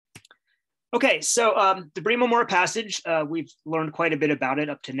 Okay, so the Barima-Mora Passage, we've learned quite a bit about it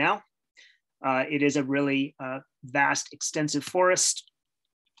up to now. It is a really vast, extensive forest.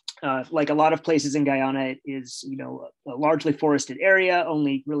 Like a lot of places in Guyana, it is, a largely forested area,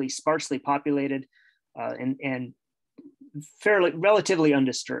 only really sparsely populated, and relatively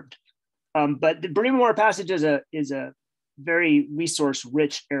undisturbed. But the Barima-Mora Passage is a very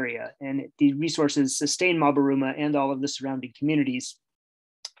resource-rich area, and these resources sustain Mabaruma and all of the surrounding communities.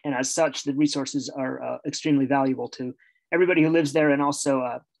 And as such, the resources are extremely valuable to everybody who lives there, and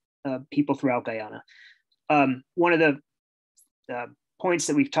also people throughout Guyana. One of the points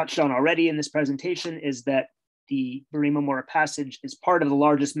that we've touched on already in this presentation is that the Barima-Mora Passage is part of the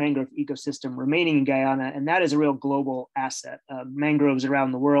largest mangrove ecosystem remaining in Guyana, and that is a real global asset. Mangroves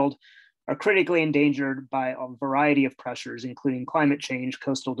around the world are critically endangered by a variety of pressures, including climate change,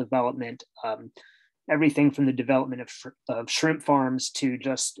 coastal development, everything from the development of shrimp farms to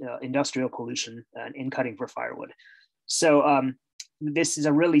just industrial pollution in cutting for firewood. So this is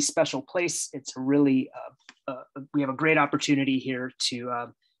a really special place. It's a really, we have a great opportunity here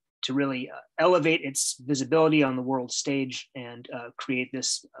to really elevate its visibility on the world stage and create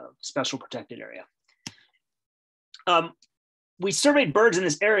this special protected area. We surveyed birds in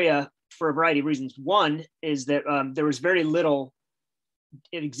this area for a variety of reasons. One is that there was very little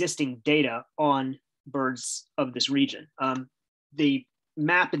existing data on birds of this region. The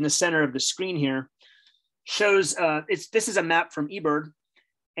map in the center of the screen here shows, this is a map from eBird,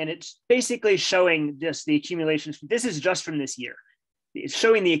 and it's basically showing just the accumulation. This is just from this year. It's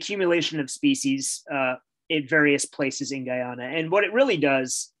showing the accumulation of species at various places in Guyana. And what it really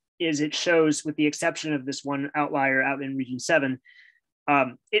does is it shows, with the exception of this one outlier out in Region 7,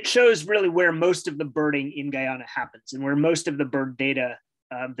 it shows really where most of the birding in Guyana happens and where most of the bird data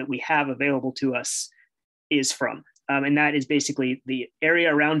that we have available to us is from. And that is basically the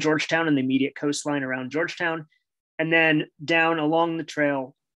area around Georgetown and the immediate coastline around Georgetown, and then down along the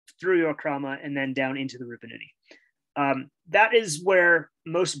trail through Yoakrama and then down into the Rupununi. That is where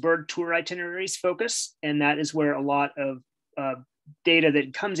most bird tour itineraries focus, and that is where a lot of data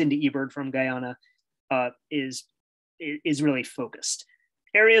that comes into eBird from Guyana is really focused.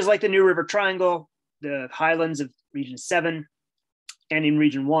 Areas like the New River Triangle, the highlands of Region 7, and in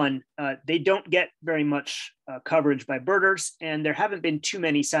Region 1, they don't get very much coverage by birders, and there haven't been too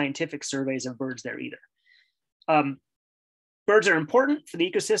many scientific surveys of birds there either. Birds are important for the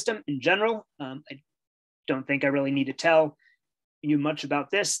ecosystem in general. I don't think I really need to tell you much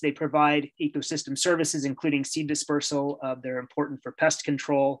about this. They provide ecosystem services, including seed dispersal. They're important for pest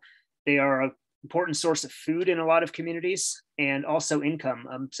control. They are an important source of food in a lot of communities, and also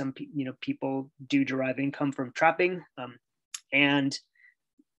income. Some people do derive income from trapping. And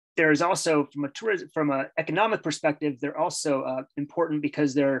there's also, from an economic perspective, they're also important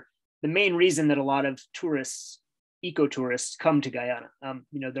because they're the main reason that a lot of tourists, eco-tourists, come to Guyana.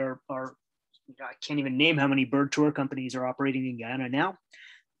 There are, I can't even name how many bird tour companies are operating in Guyana now,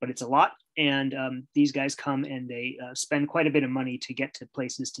 but it's a lot. And these guys come and they spend quite a bit of money to get to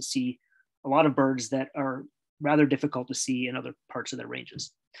places to see a lot of birds that are rather difficult to see in other parts of their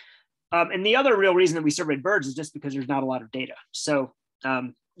ranges. And the other real reason that we surveyed birds is just because there's not a lot of data. So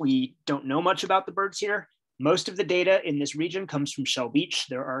we don't know much about the birds here. Most of the data in this region comes from Shell Beach.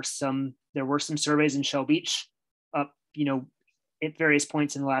 There were some surveys in Shell Beach up, at various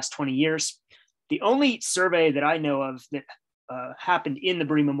points in the last 20 years. The only survey that I know of that happened in the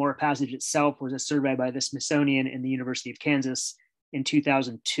Barima-Mora Passage itself was a survey by the Smithsonian and the University of Kansas in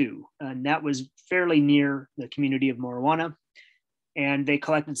 2002. And that was fairly near the community of Morawana. And they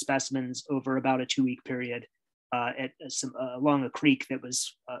collected specimens over about a 2-week period along a creek that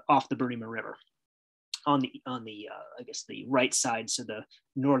was off the Barima River, on the I guess the right side, so the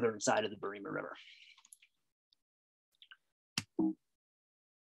northern side of the Barima River.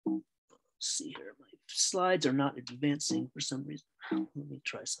 Let's see here, my slides are not advancing for some reason. Let me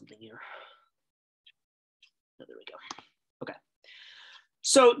try something here. Oh, there we go. Okay.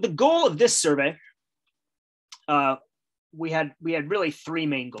 So the goal of this survey, we had really 3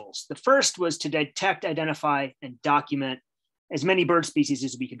 main goals. The first was to detect, identify, and document as many bird species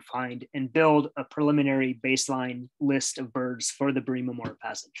as we could find and build a preliminary baseline list of birds for the Barima-Mora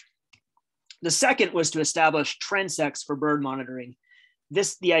Passage. The second was to establish transects for bird monitoring.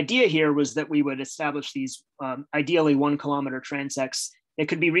 The idea here was that we would establish these ideally 1-kilometer transects. It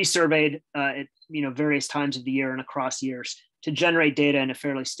could be resurveyed at various times of the year and across years to generate data in a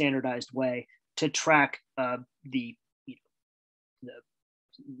fairly standardized way to track the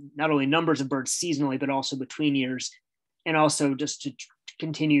not only numbers of birds seasonally, but also between years, and also just to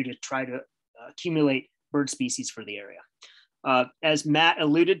continue to try to accumulate bird species for the area. As Matt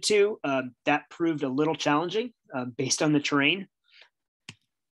alluded to, that proved a little challenging based on the terrain.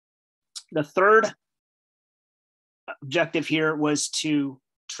 The third objective here was to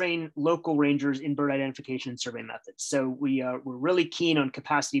train local rangers in bird identification and survey methods. So we're really keen on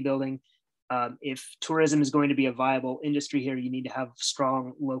capacity building. If tourism is going to be a viable industry here, you need to have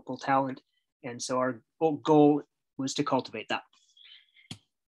strong local talent. And so our goal was to cultivate that.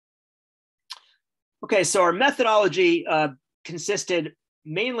 Okay, so our methodology consisted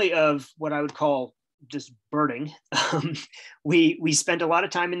mainly of what I would call just birding. We spent a lot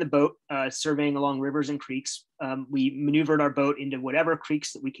of time in the boat surveying along rivers and creeks. We maneuvered our boat into whatever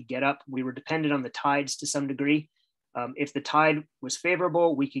creeks that we could get up. We were dependent on the tides to some degree. If the tide was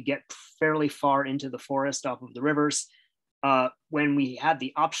favorable, we could get fairly far into the forest off of the rivers. When we had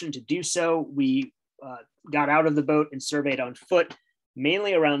the option to do so, we got out of the boat and surveyed on foot,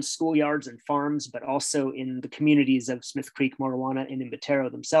 mainly around schoolyards and farms, but also in the communities of Smith Creek, Morawana, and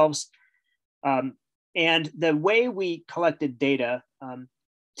Imbatero themselves. And the way we collected data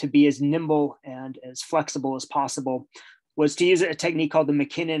to be as nimble and as flexible as possible was to use a technique called the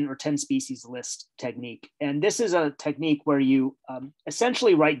McKinnon or 10 species list technique. And this is a technique where you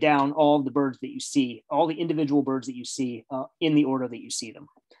essentially write down all of the birds that you see, all the individual birds that you see in the order that you see them.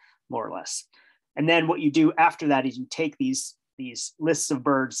 more or less. And then what you do after that is you take these lists of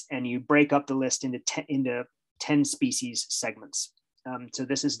birds and you break up the list into 10 species segments. So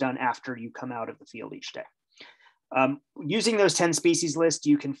this is done after you come out of the field each day. Using those 10 species list,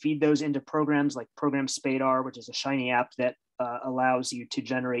 you can feed those into programs like Program SPADAR, which is a Shiny app that allows you to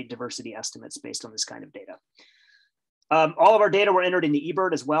generate diversity estimates based on this kind of data. All of our data were entered into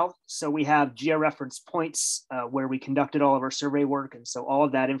eBird as well. So we have georeference points where we conducted all of our survey work. And so all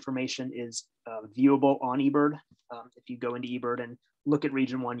of that information is viewable on eBird. If you go into eBird and look at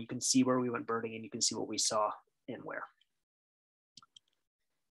region 1, you can see where we went birding and you can see what we saw and where.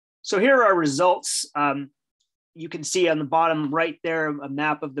 So here are our results. You can see on the bottom right there a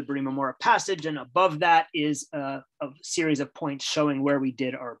map of the Barima-Mora Passage, and above that is a series of points showing where we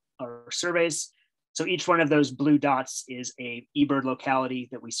did our surveys. So each one of those blue dots is a eBird locality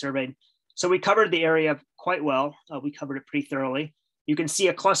that we surveyed. So we covered the area quite well. We covered it pretty thoroughly. You can see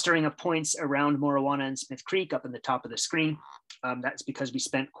a clustering of points around Morawana and Smith Creek up in the top of the screen. That's because we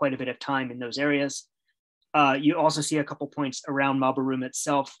spent quite a bit of time in those areas. You also see a couple points around Mabaruma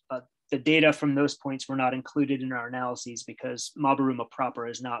itself. The data from those points were not included in our analyses because Mabaruma proper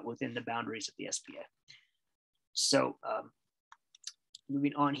is not within the boundaries of the SPA. So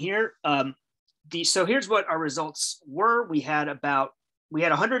moving on here. So here's what our results were. We had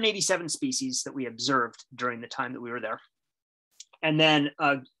 187 species that we observed during the time that we were there. And then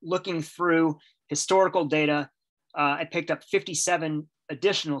looking through historical data, I picked up 57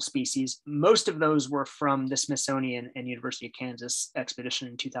 additional species. Most of those were from the Smithsonian and University of Kansas expedition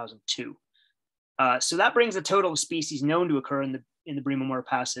in 2002. So that brings the total of species known to occur in the Barima-Mora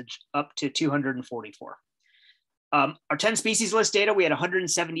Passage up to 244. Our 10 species list data, we had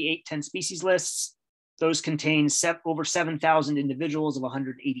 178 10 species lists. Those contain over 7,000 individuals of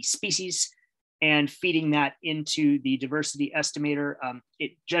 180 species. And feeding that into the diversity estimator,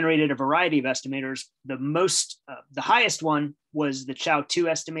 it generated a variety of estimators. The highest one was the Chow 2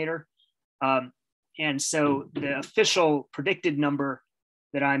 estimator. And so the official predicted number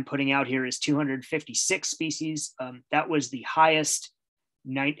that I'm putting out here is 256 species. That was the highest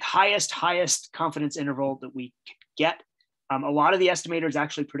confidence interval that we could get. A lot of the estimators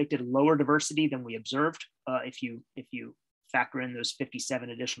actually predicted lower diversity than we observed if you factor in those 57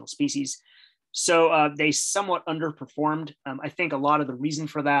 additional species. So they somewhat underperformed. I think a lot of the reason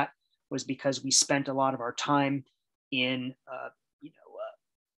for that was because we spent a lot of our time in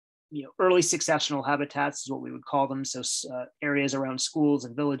early successional habitats is what we would call them. So areas around schools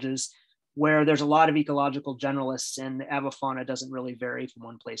and villages where there's a lot of ecological generalists and the avifauna doesn't really vary from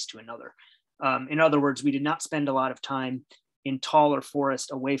one place to another. In other words, we did not spend a lot of time in taller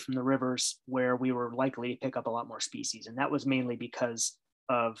forest away from the rivers where we were likely to pick up a lot more species. And that was mainly because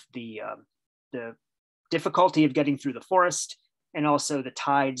of the difficulty of getting through the forest and also the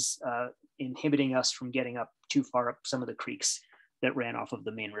tides inhibiting us from getting up too far up some of the creeks that ran off of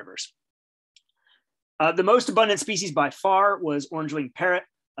the main rivers. The most abundant species by far was orange-winged parrot,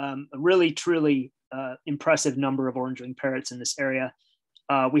 a really, truly impressive number of orange-winged parrots in this area.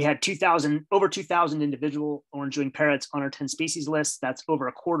 We had over 2,000 individual orange-winged parrots on our 10 species list. That's over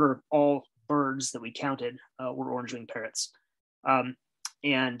a quarter of all birds that we counted were orange-winged parrots.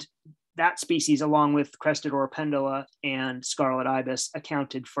 And that species, along with crested oripendula and scarlet ibis,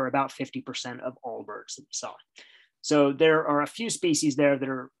 accounted for about 50% of all birds that we saw. So there are a few species there that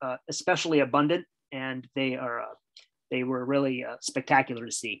are especially abundant, and they were really spectacular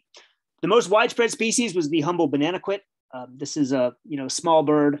to see. The most widespread species was the humble bananaquit. This is a small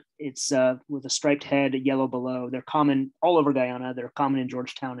bird. It's with a striped head, a yellow below. They're common all over Guyana. They're common in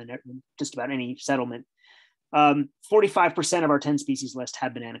Georgetown and just about any settlement. 45% of our 10 species list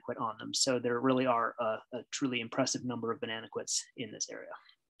have bananaquit on them. So there really are a truly impressive number of bananaquits in this area.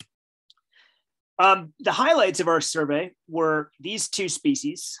 The highlights of our survey were these two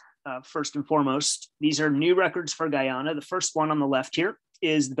species. First and foremost, these are new records for Guyana. The first one on the left here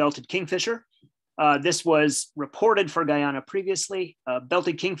is the belted kingfisher. This was reported for Guyana previously.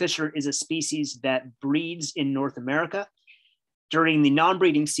 Belted kingfisher is a species that breeds in North America during the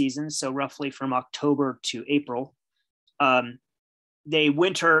non-breeding season, so roughly from October to April. They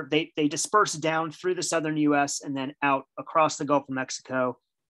disperse down through the southern US and then out across the Gulf of Mexico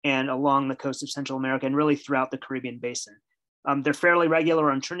and along the coast of Central America and really throughout the Caribbean basin. They're fairly regular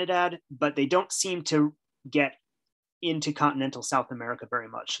on Trinidad, but they don't seem to get into continental South America very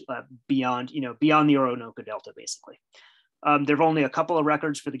much beyond the Orinoco Delta, basically. There are only a couple of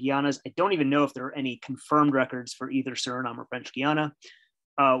records for the Guianas. I don't even know if there are any confirmed records for either Suriname or French Guiana.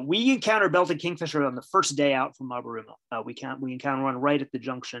 We encountered belted kingfisher on the first day out from Mabaruma. We encountered one right at the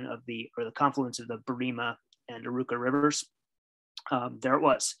junction of the confluence of the Barima and Aruca rivers. There it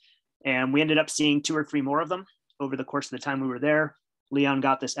was. And we ended up seeing 2 or 3 more of them over the course of the time we were there. Leon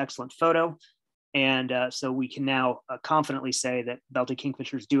got this excellent photo. And so we can now confidently say that belted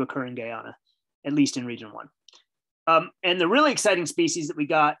kingfishers do occur in Guyana, at least in region 1. And the really exciting species that we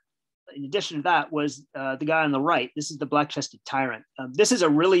got, in addition to that, was the guy on the right. This is the black-chested tyrant. This is a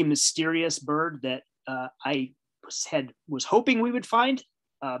really mysterious bird that I was hoping we would find.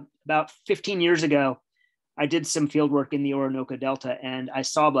 About 15 years ago, I did some field work in the Orinoco Delta, and I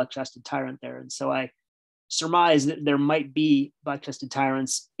saw black-chested tyrant there. And so I surmised that there might be black-chested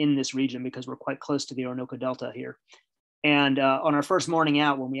tyrants in this region because we're quite close to the Orinoco Delta here. And on our first morning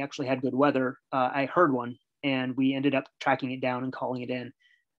out, when we actually had good weather, I heard one, and we ended up tracking it down and calling it in.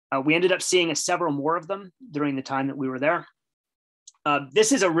 We ended up seeing several more of them during the time that we were there.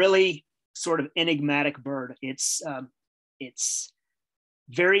 This is a really sort of enigmatic bird. It's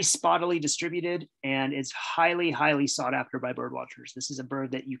very spottily distributed, and it's highly, highly sought after by bird watchers. This is a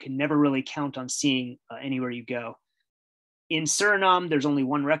bird that you can never really count on seeing anywhere you go. In Suriname, there's only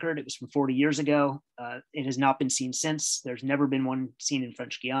one record. It was from 40 years ago. It has not been seen since. There's never been one seen in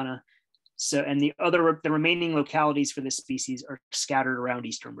French Guiana. So, and the remaining localities for this species are scattered around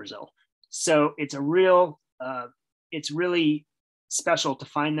eastern Brazil. So it's it's really special to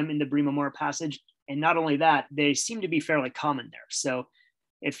find them in the Barima-Mora Passage. And not only that, they seem to be fairly common there. So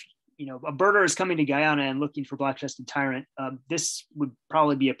if a birder is coming to Guyana and looking for black-chested tyrant, this would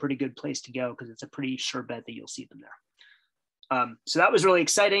probably be a pretty good place to go because it's a pretty sure bet that you'll see them there. So that was really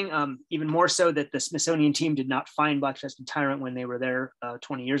exciting, even more so that the Smithsonian team did not find black-chested tyrant when they were there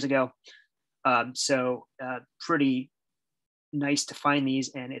 20 years ago. So pretty nice to find these,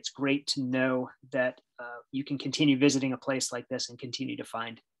 and it's great to know that you can continue visiting a place like this and continue to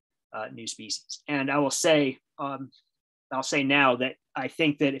find new species. And I will say, I'll say now that I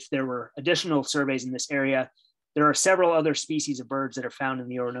think that if there were additional surveys in this area, there are several other species of birds that are found in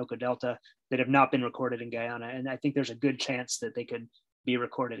the Orinoco Delta that have not been recorded in Guyana. And I think there's a good chance that they could be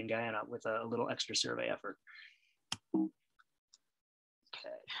recorded in Guyana with a little extra survey effort. Okay.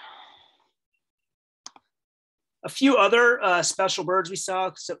 A few other special birds we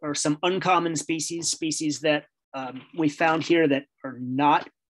saw, or some uncommon species that we found here that are not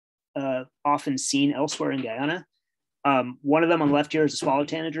often seen elsewhere in Guyana. One of them on the left here is a swallow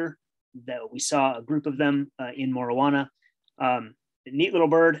tanager. That we saw a group of them in Morawana. A neat little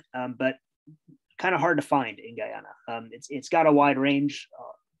bird, but kind of hard to find in Guyana. It's got a wide range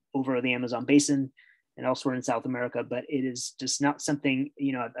over the Amazon basin and elsewhere in South America, but it is just not something,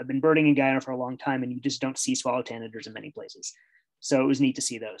 I've been birding in Guyana for a long time, and you just don't see swallow tanagers in many places. So it was neat to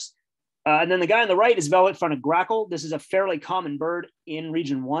see those. And then the guy on the right is velvet-fronted grackle. This is a fairly common bird in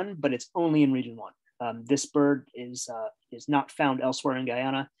region 1, but it's only in region 1. This bird is not found elsewhere in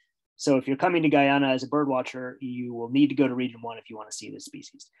Guyana. So if you're coming to Guyana as a bird watcher, you will need to go to region 1 if you want to see this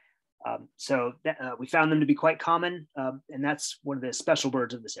species. We found them to be quite common, and that's one of the special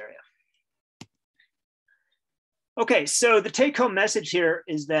birds of this area. Okay, so the take-home message here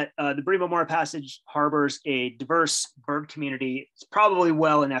is that the Barima-Mora Passage harbors a diverse bird community. It's probably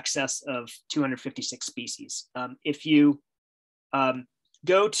well in excess of 256 species. If you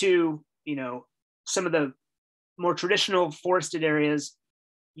go to, some of the more traditional forested areas,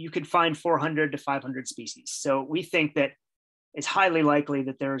 you could find 400 to 500 species. So we think that it's highly likely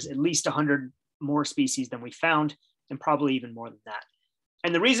that there's at least 100 more species than we found, and probably even more than that.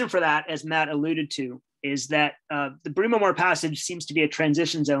 And the reason for that, as Matt alluded to, is that the Barima-Mora Passage seems to be a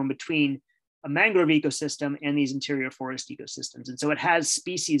transition zone between a mangrove ecosystem and these interior forest ecosystems. And so it has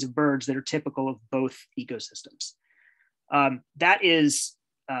species of birds that are typical of both ecosystems.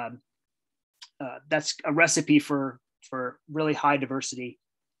 That's a recipe for really high diversity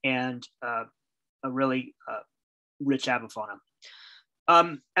and a really rich avifauna.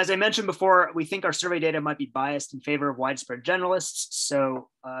 As I mentioned before, we think our survey data might be biased in favor of widespread generalists. So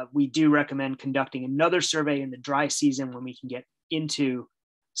we do recommend conducting another survey in the dry season when we can get into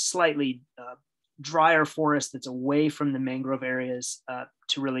slightly drier forest that's away from the mangrove areas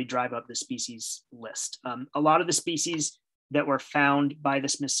to really drive up the species list. A lot of the species that were found by the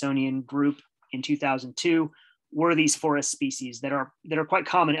Smithsonian group in 2002 were these forest species that are quite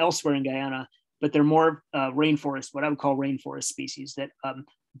common elsewhere in Guyana, but they're more rainforest, what I would call rainforest species that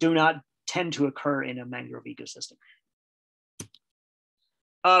do not tend to occur in a mangrove ecosystem.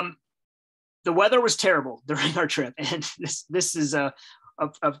 The weather was terrible during our trip, and this is a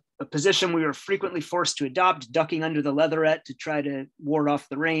position we were frequently forced to adopt, ducking under the leatherette to try to ward off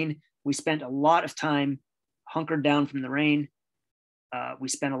the rain. We spent a lot of time hunkered down from the rain. We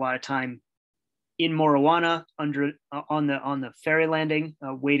spent a lot of time in Morawana on the ferry landing,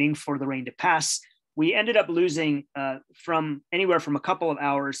 waiting for the rain to pass. we ended up losing from anywhere from a couple of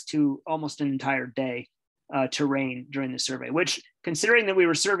hours to almost an entire day to rain during the survey, which, considering that we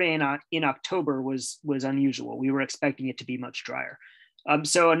were surveying in October, was unusual. We were expecting it to be much drier.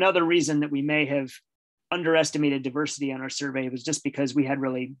 So another reason that we may have underestimated diversity on our survey was just because we had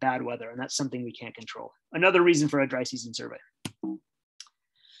really bad weather, and that's something we can't control. Another reason for a dry season survey.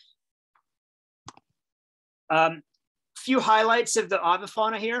 Few highlights of the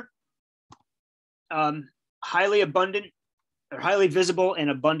avifauna here. Highly abundant, or highly visible and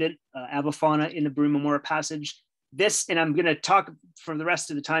abundant avifauna in the Barima-Mora Passage. This, and I'm going to talk for the rest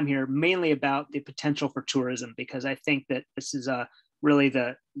of the time here mainly about the potential for tourism, because I think that this is really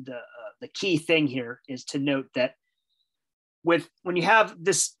the key thing here, is to note that when you have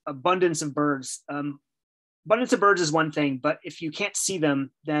this abundance of birds, abundance of birds is one thing, but if you can't see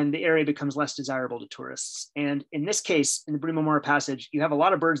them, then the area becomes less desirable to tourists. And in this case, in the Barima-Mora Passage, you have a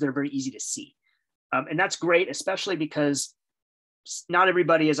lot of birds that are very easy to see. And that's great, especially because not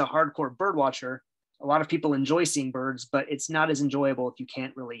everybody is a hardcore bird watcher. A lot of people enjoy seeing birds, but it's not as enjoyable if you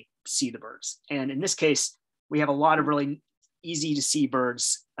can't really see the birds. And in this case, we have a lot of really easy to see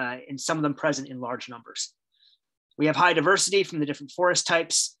birds, and some of them present in large numbers. We have high diversity from the different forest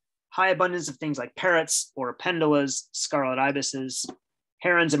types, high abundance of things like parrots, oropendulas, scarlet ibises,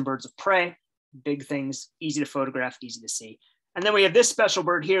 herons, and birds of prey. Big things, easy to photograph, easy to see. And then we have this special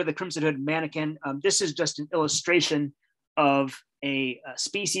bird here, the crimson-hooded manakin. This is just an illustration of a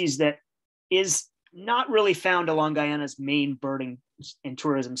species that is not really found along Guyana's main birding and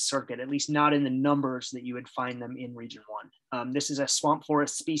tourism circuit, at least not in the numbers that you would find them in Region 1. This is a swamp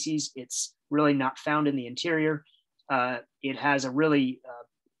forest species. It's really not found in the interior. It has a really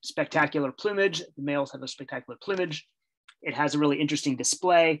spectacular plumage. The males have a spectacular plumage. It has a really interesting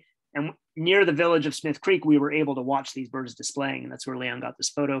display. And near the village of Smith Creek, we were able to watch these birds displaying, and that's where Leon got this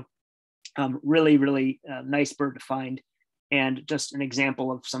photo. Really, really nice bird to find, and just an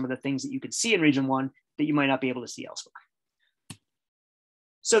example of some of the things that you could see in Region 1 that you might not be able to see elsewhere.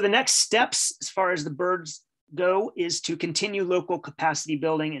 So the next steps, as far as the birds go, is to continue local capacity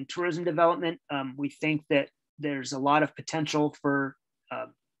building and tourism development. We think that there's a lot of potential for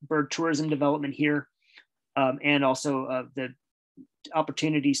bird tourism development here, and also the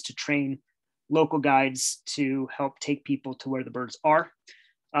opportunities to train local guides to help take people to where the birds are.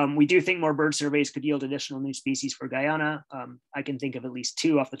 We do think more bird surveys could yield additional new species for Guyana. I can think of at least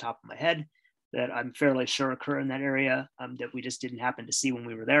 2 off the top of my head that I'm fairly sure occur in that area that we just didn't happen to see when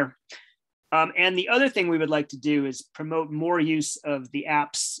we were there. And the other thing we would like to do is promote more use of the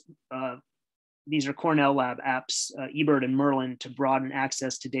apps. These are Cornell Lab apps, eBird and Merlin, to broaden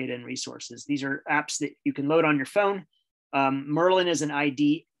access to data and resources. These are apps that you can load on your phone. Merlin is an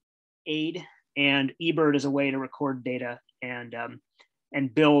ID aid, and eBird is a way to record data and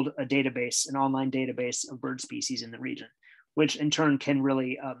build a database, an online database of bird species in the region, which in turn can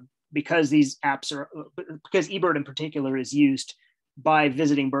really, because these apps are, because eBird in particular is used by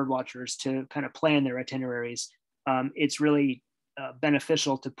visiting bird watchers to kind of plan their itineraries, it's really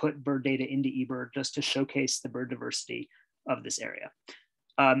beneficial to put bird data into eBird just to showcase the bird diversity of this area.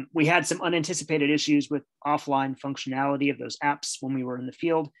 We had some unanticipated issues with offline functionality of those apps when we were in the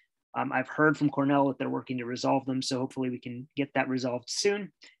field. I've heard from Cornell that they're working to resolve them, so hopefully we can get that resolved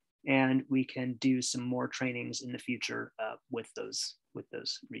soon, and we can do some more trainings in the future with those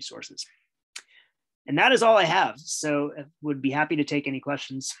resources. And that is all I have. So I would be happy to take any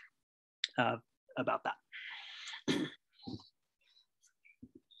questions about that.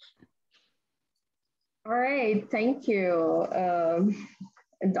 All right, thank you,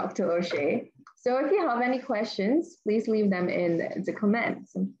 Dr. O'Shea. So if you have any questions, please leave them in the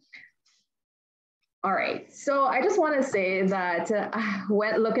comments. All right, so I just want to say that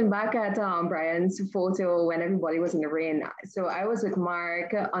when looking back at Brian's photo when everybody was in the rain, so I was with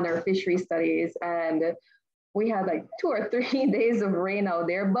Mark on our fishery studies, and we had like 2 or 3 days of rain out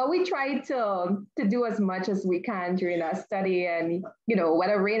there, but we tried to do as much as we can during that study, and you know,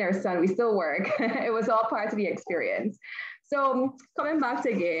 whether rain or sun, we still work. It was all part of the experience. So coming back to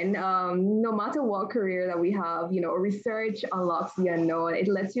again, no matter what career that we have, you know, research unlocks the unknown. It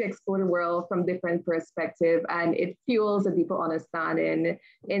lets you explore the world from different perspectives, and it fuels a deeper understanding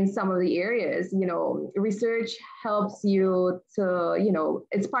in some of the areas. You know, research helps you to, you know,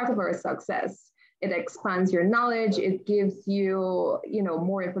 it's part of our success. It expands your knowledge. It gives you, you know,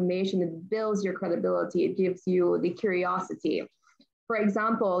 more information. It builds your credibility. It gives you the curiosity. For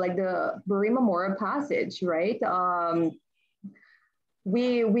example, like the Barima-Mora Passage, right?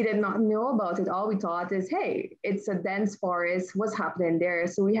 We did not know about it. All we thought is, hey, it's a dense forest. What's happening there?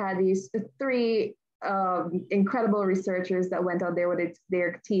 So we had these 3 incredible researchers that went out there with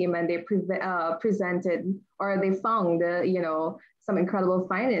their team, and they presented, or they found, some incredible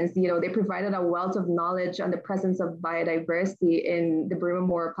findings. They provided a wealth of knowledge on the presence of biodiversity in the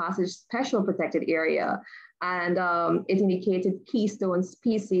Barima-Mora Passage Special Protected Area. And it indicated keystone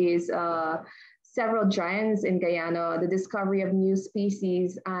species, several giants in Guyana, the discovery of new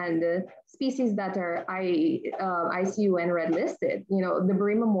species, and species that are ICUN red listed. The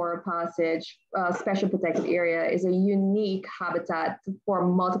Barima-Mora Passage Special Protected Area is a unique habitat for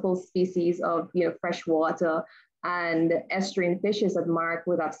multiple species of freshwater and estuarine fishes, as Mark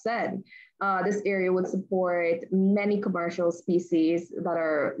would have said. This area would support many commercial species that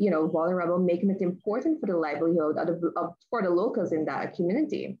are vulnerable, making it important for the livelihood for the locals in that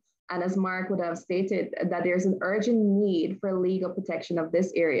community. And as Mark would have stated, that there's an urgent need for legal protection of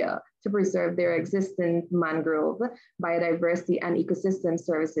this area to preserve their existing mangrove, biodiversity, and ecosystem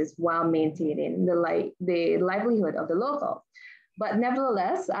services while maintaining the livelihood of the local. But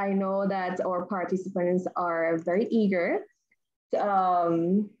nevertheless, I know that our participants are very eager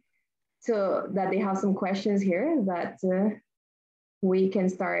that they have some questions here that we can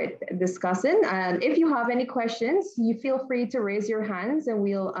start discussing. And if you have any questions, you feel free to raise your hands and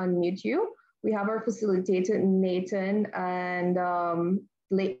we'll unmute you. We have our facilitator, Nathan, and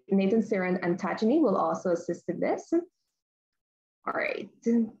Nathan, Sarah, and Tajani will also assist in this. All right.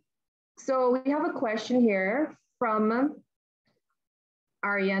 So we have a question here from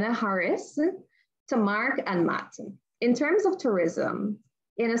Ariana Harris to Mark and Matt. In terms of tourism,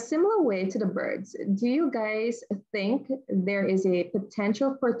 in a similar way to the birds, do you guys think there is a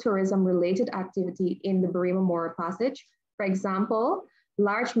potential for tourism-related activity in the Barima-Mora Passage? For example,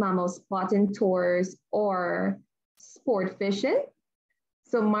 large mammal spotting tours or sport fishing?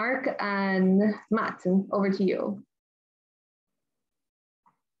 So Mark and Matt, over to you.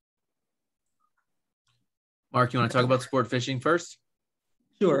 Mark, you want to talk about sport fishing first?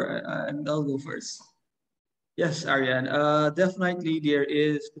 Sure, I'll go first. Yes, Ariane, definitely there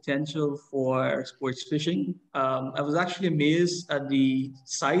is potential for sports fishing. I was actually amazed at the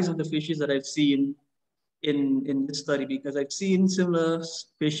size of the fishes that I've seen in this study, because I've seen similar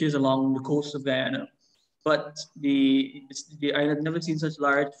fishes along the coast of Guyana, but I had never seen such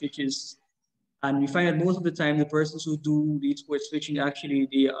large fishes. And we find that most of the time, the persons who do the sports fishing, actually,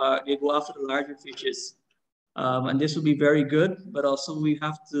 they go after the larger fishes. And this would be very good, but also we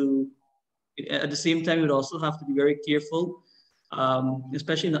have to, at the same time, we would also have to be very careful,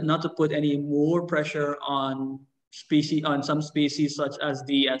 especially not to put any more pressure on some species such as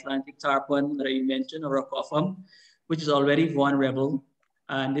the Atlantic tarpon that I mentioned, or rockofam, which is already vulnerable.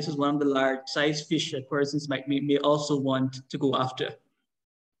 And this is one of the large size fish that persons may also want to go after.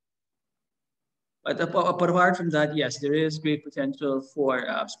 But apart from that, yes, there is great potential for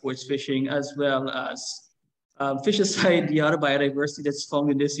sports fishing, as well as fish aside, the other biodiversity that's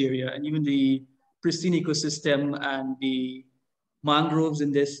found in this area, and even the pristine ecosystem and the mangroves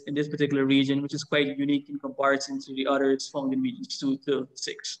in this particular region, which is quite unique in comparison to the others found in regions 2 to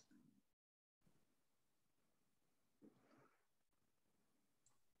 6.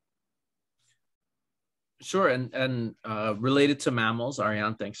 Sure, and related to mammals,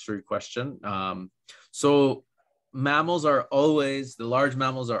 Ariane, thanks for your question. So mammals are always, the large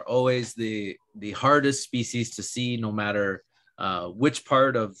mammals are always the hardest species to see, no matter which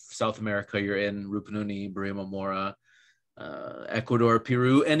part of South America you're in, Rupununi, Barima-Mora, Ecuador,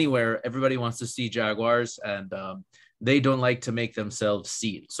 Peru, anywhere. Everybody wants to see jaguars, and they don't like to make themselves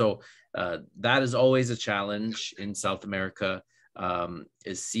seen. So that is always a challenge in South America,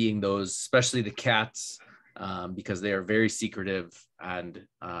 is seeing those, especially the cats, because they are very secretive, and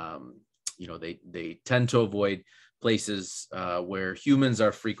they tend to avoid places where humans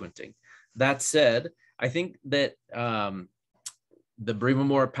are frequenting. That said, I think that the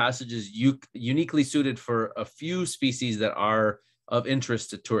Barima-Mora Passage is uniquely suited for a few species that are of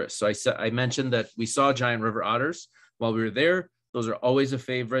interest to tourists. So I mentioned that we saw giant river otters while we were there. Those are always a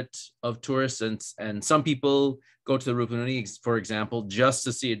favorite of tourists, and some people go to the Rupununi, for example, just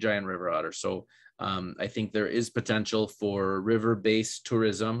to see a giant river otter. So I think there is potential for river-based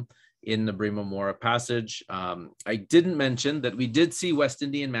tourism in the Barima-Mora Passage. I didn't mention that we did see West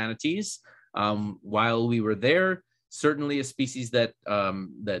Indian manatees while we were there. Certainly a species that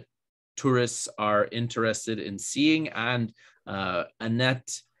that tourists are interested in seeing, and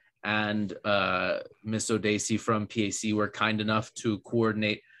Annette and Miss Odesi from PAC were kind enough to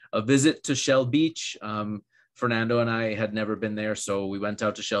coordinate a visit to Shell Beach. Fernando and I had never been there, so we went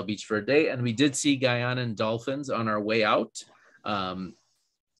out to Shell Beach for a day, and we did see Guyanan dolphins on our way out. And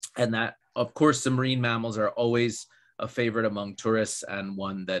that, of course, the marine mammals are always a favorite among tourists and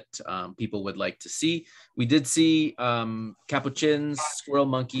one that people would like to see. We did see capuchins, squirrel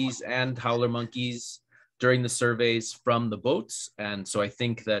monkeys, and howler monkeys during the surveys from the boats. And so I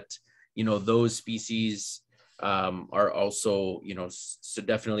think that, those species are also, so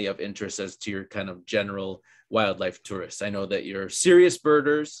definitely of interest as to your kind of general wildlife tourists. I know that you're serious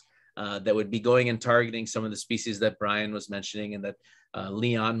birders that would be going and targeting some of the species that Brian was mentioning and that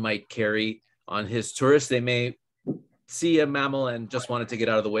Leon might carry on his tourists. They may see a mammal and just wanted to get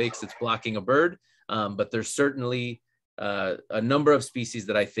out of the way because it's blocking a bird. But there's certainly a number of species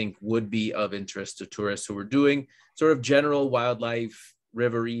that I think would be of interest to tourists who are doing sort of general wildlife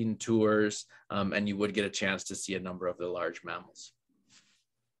riverine tours, and you would get a chance to see a number of the large mammals.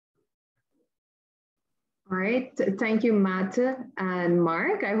 All right, thank you, Matt and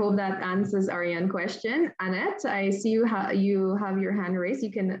Mark. I hope that answers Ariane's question. Annette, I see you have your hand raised.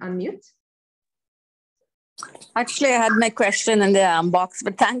 You can unmute. Actually, I had my question in the box,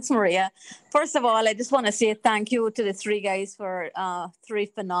 but thanks, Maria. First of all, I just want to say thank you to the three guys for 3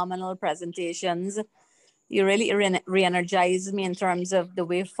 phenomenal presentations. You really re-energized me in terms of the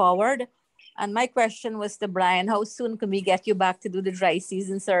way forward. And my question was to Brian, how soon can we get you back to do the dry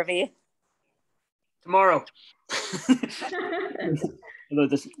season survey? Tomorrow.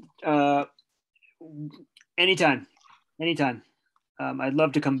 Anytime. I'd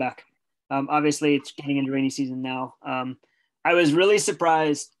love to come back. Obviously, it's getting into rainy season now. I was really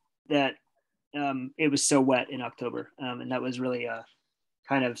surprised that it was so wet in October, and that was really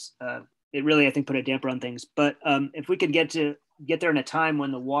it really, I think, put a damper on things. But if we could get there in a time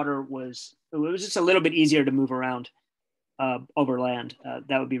when the water was just a little bit easier to move around over land,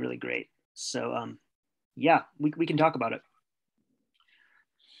 that would be really great. So yeah, we can talk about it.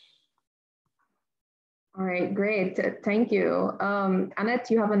 All right, great. Thank you. Annette,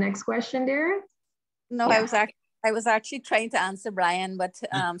 you have a next question there? No, yeah. I was actually trying to answer Brian, but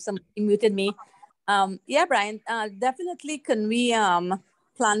somebody muted me. Yeah, Brian, definitely can we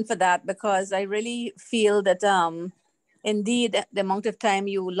plan for that, because I really feel that indeed the amount of time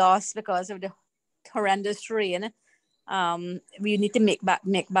you lost because of the horrendous rain, we need to make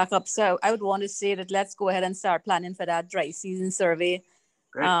back up. So I would want to say that let's go ahead and start planning for that dry season survey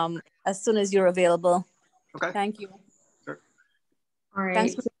as soon as you're available. Okay. Thank you. Sure. All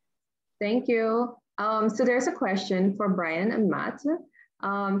right. Thank you. So there's a question for Brian and Matt.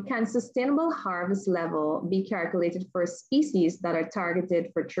 Can sustainable harvest level be calculated for species that are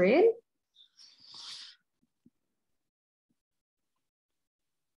targeted for trade?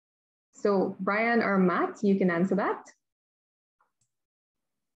 So Brian or Matt, you can answer that.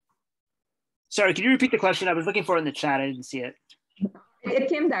 Sorry, can you repeat the question? I was looking for it in the chat. I didn't see it. It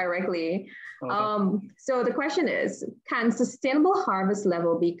came directly. Okay. So the question is, can sustainable harvest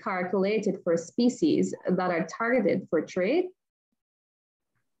level be calculated for species that are targeted for trade?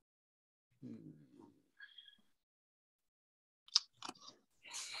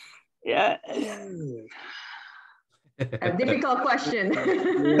 Yeah. A difficult question.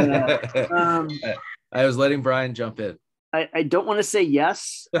 Yeah. I was letting Brian jump in. I don't want to say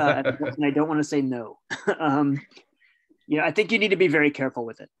yes, and I don't want to say no. I think you need to be very careful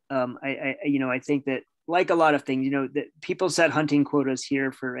with it. I think that, like a lot of things, that people set hunting quotas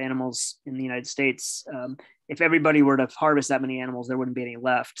here for animals in the United States. If everybody were to harvest that many animals, there wouldn't be any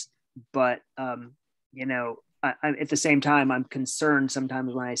left. But I at the same time, I'm concerned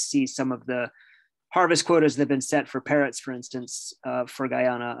sometimes when I see some of the harvest quotas that have been set for parrots, for instance, for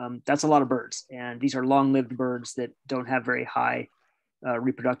Guyana. That's a lot of birds, and these are long-lived birds that don't have very high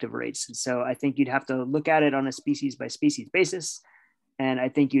reproductive rates. And so I think you'd have to look at it on a species by species basis. And I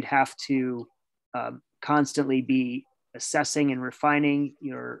think you'd have to constantly be assessing and refining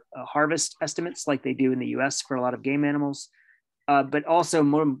your harvest estimates like they do in the US for a lot of game animals. But also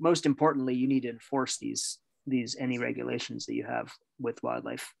most importantly, you need to enforce any regulations that you have with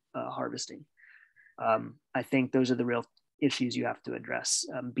wildlife harvesting. I think those are the real issues you have to address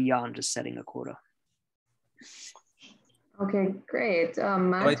beyond just setting a quota. Okay, great.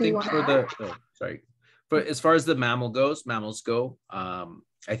 Matt, I think for as far as the mammals go,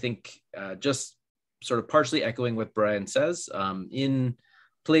 I think just sort of partially echoing what Brian says, in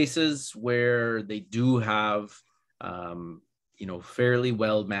places where they do have, fairly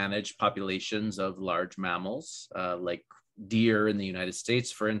well managed populations of large mammals, like deer in the United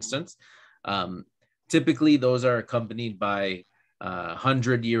States, for instance, typically those are accompanied by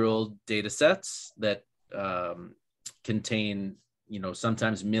 100-year-old data sets that contain,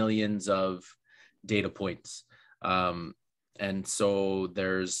 sometimes millions of data points. And so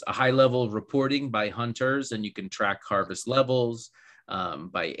there's a high level of reporting by hunters, and you can track harvest levels.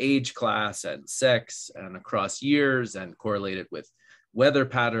 by age class and sex and across years, and correlated with weather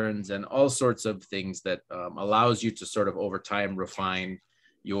patterns and all sorts of things that allows you to sort of over time refine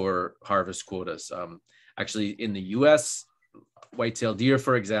your harvest quotas. Actually, in the US, white-tailed deer,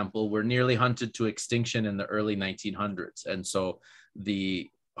 for example, were nearly hunted to extinction in the early 1900s. And so the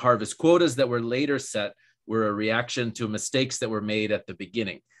harvest quotas that were later set were a reaction to mistakes that were made at the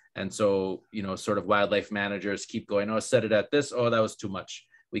beginning. And so, you know, sort of wildlife managers keep going, oh, set it at this. Oh, that was too much.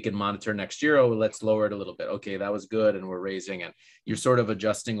 We can monitor next year. Oh, let's lower it a little bit. Okay, that was good. And we're raising, and you're sort of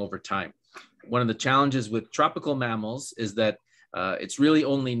adjusting over time. One of the challenges with tropical mammals is that it's really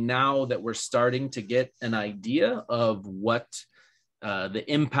only now that we're starting to get an idea of what the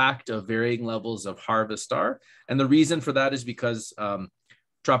impact of varying levels of harvest are. And the reason for that is because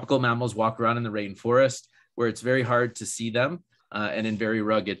tropical mammals walk around in the rainforest where it's very hard to see them and in very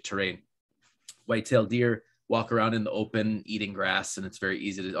rugged terrain. White-tailed deer walk around in the open eating grass, and it's very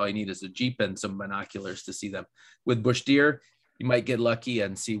easy to, all you need is a Jeep and some binoculars to see them. With bush deer, you might get lucky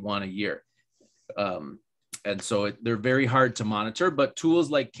and see one a year. And so they're very hard to monitor, but tools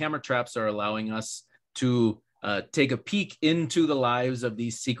like camera traps are allowing us to take a peek into the lives of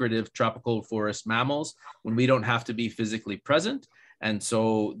these secretive tropical forest mammals when we don't have to be physically present. And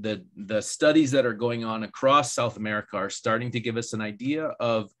so the studies that are going on across South America are starting to give us an idea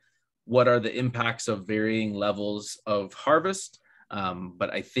of what are the impacts of varying levels of harvest.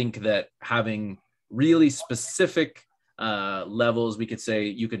 But I think that having really specific levels, we could say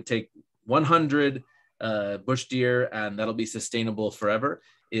you can take 100 bush deer and that'll be sustainable forever,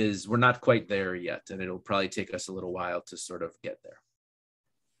 we're not quite there yet. And it'll probably take us a little while to sort of get there.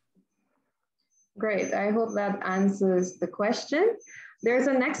 Great, I hope that answers the question. There's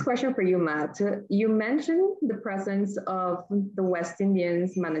a next question for you, Matt. You mentioned the presence of the West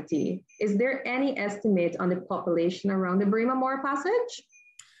Indians manatee. Is there any estimate on the population around the Barima-Mora Passage?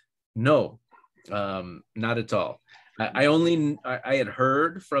 No, not at all. I had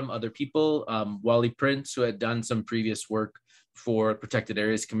heard from other people, Wally Prince, who had done some previous work for Protected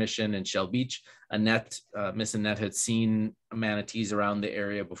Areas Commission in Shell Beach. Miss Annette had seen manatees around the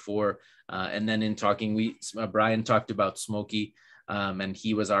area before. And then in talking, Brian talked about Smokey, and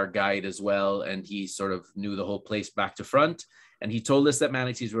he was our guide as well. And he sort of knew the whole place back to front. And he told us that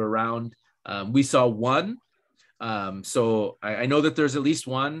manatees were around. We saw one. So I know that there's at least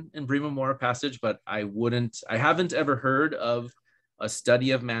one in Barima-Mora Passage, but I haven't ever heard of a study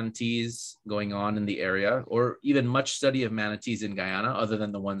of manatees going on in the area, or even much study of manatees in Guyana, other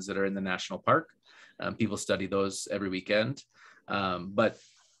than the ones that are in the national park. People study those every weekend. But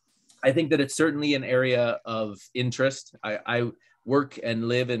I think that it's certainly an area of interest. I work and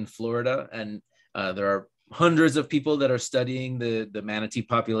live in Florida, and there are hundreds of people that are studying the manatee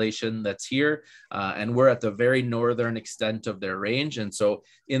population that's here, and we're at the very northern extent of their range. And so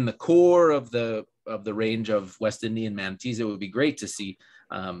in the core of the range of West Indian manatees, it would be great to see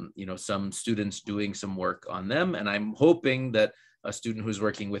some students doing some work on them. And I'm hoping that a student who's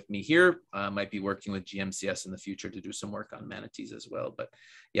working with me here might be working with GMCS in the future to do some work on manatees as well. But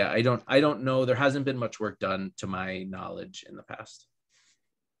yeah, I don't know. There hasn't been much work done to my knowledge in the past.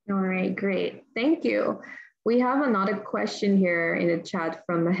 All right, great. Thank you. We have another question here in the chat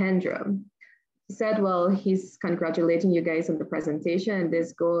from Mahendra. He said, well, he's congratulating you guys on the presentation. And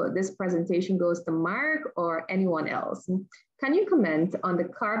this presentation goes to Mark or anyone else. Can you comment on the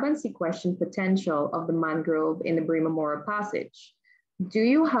carbon sequestration potential of the mangrove in the Barima-Mora Passage? Do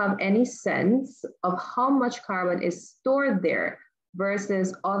you have any sense of how much carbon is stored there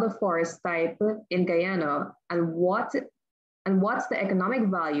versus other forest type in Guyana, and what's the economic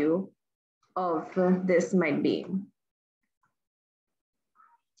value of this might be?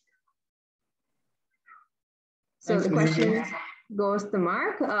 So the question goes to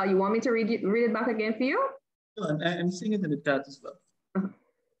Mark. You want me to read it back again for you? I'm seeing it in the chat as well.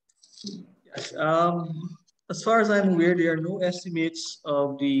 Yes. As far as I'm aware, there are no estimates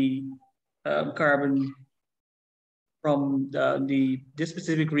of the carbon from this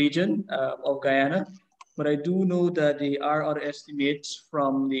specific region of Guyana, but I do know that there are other estimates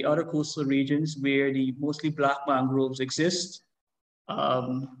from the other coastal regions where the mostly black mangroves exist.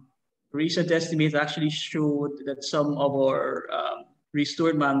 Recent estimates actually showed that some of our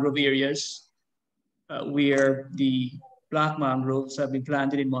restored mangrove areas where the black mangroves have been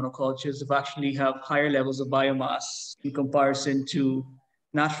planted in monocultures have actually have higher levels of biomass in comparison to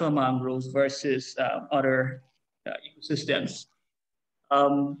natural mangroves versus other ecosystems.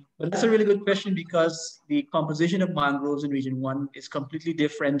 But that's a really good question, because the composition of mangroves in Region 1 is completely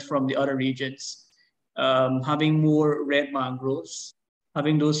different from the other regions. Having more red mangroves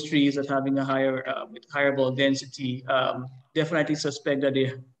having those trees that having a higher with higher ball density, definitely suspect that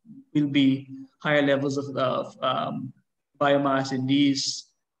there will be higher levels of biomass in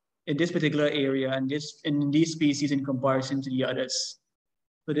this particular area and in these species in comparison to the others.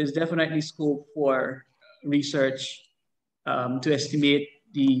 So there's definitely scope for research to estimate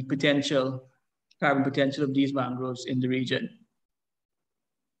the carbon potential of these mangroves in the region.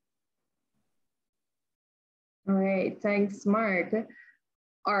 All right, thanks, Mark.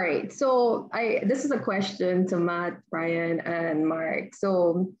 All right, so this is a question to Matt, Brian, and Mark.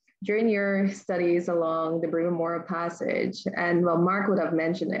 So during your studies along the Barima-Mora Passage, and well, Mark would have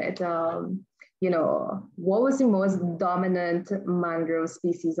mentioned it, you know, what was the most dominant mangrove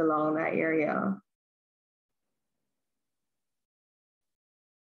species along that area? Are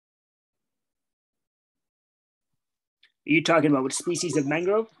you talking about what species of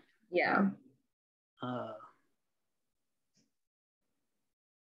mangrove? Yeah.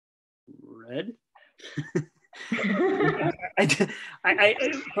 Red.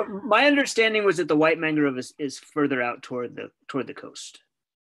 My understanding was that the white mangrove is further out toward the coast,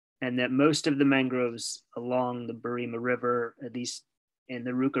 and that most of the mangroves along the Barima River, at least in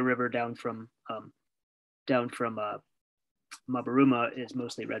the Ruka River down from Mabaruma, is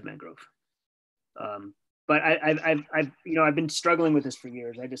mostly red mangrove. But I've been struggling with this for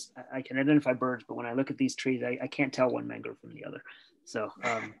years. I can identify birds, but when I look at these trees, I can't tell one mangrove from the other. So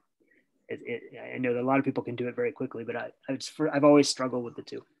I know that a lot of people can do it very quickly, but I've always struggled with the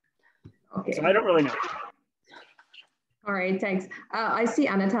two. Okay. So I don't really know. All right, thanks. I see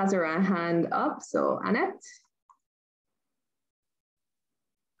Annette has her hand up. So Annette.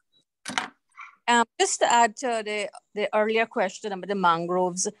 Just to add to the earlier question about the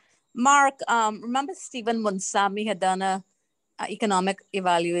mangroves, Mark, remember Stephen Munsami had done a economic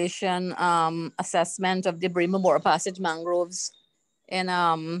evaluation assessment of the Barima-Mora Passage mangroves in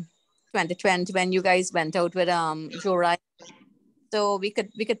 2020 when you guys went out with Joe Ryan. So we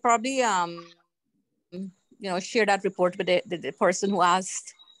could probably share that report with the person who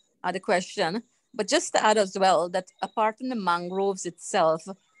asked the question. But just to add as well that apart from the mangroves itself,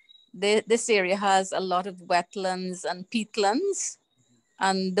 this area has a lot of wetlands and peatlands,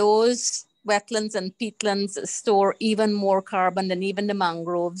 and those wetlands and peatlands store even more carbon than even the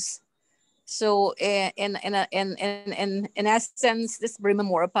mangroves. So in essence, this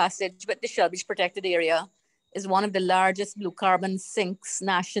Barima-Mora Passage with the Shellbeach Protected Area is one of the largest blue carbon sinks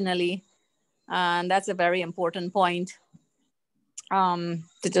nationally. And that's a very important point to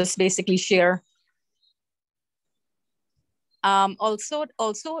just basically share. Also,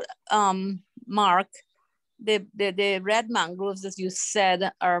 Mark, the red mangroves, as you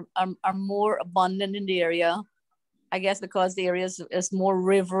said, are more abundant in the area, I guess because the area is more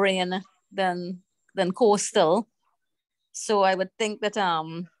riverine than coastal. So I would think that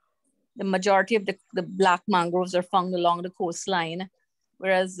the majority of the black mangroves are found along the coastline,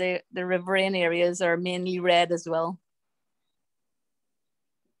 whereas the riverine areas are mainly red as well.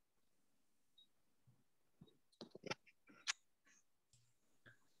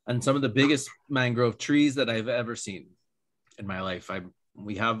 And some of the biggest mangrove trees that I've ever seen in my life.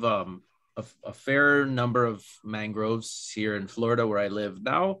 We have a fair number of mangroves here in Florida where I live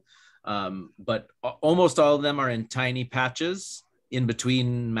now, but almost all of them are in tiny patches in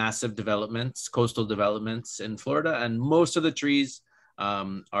between massive developments, coastal developments in Florida. And most of the trees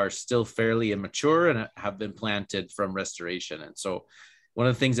are still fairly immature and have been planted from restoration. And so one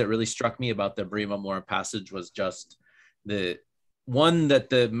of the things that really struck me about the Barima-Mora Passage was just the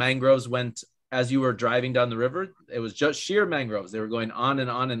mangroves went, as you were driving down the river, it was just sheer mangroves. They were going on and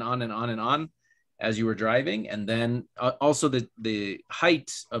on and on and on and on as you were driving. And then also the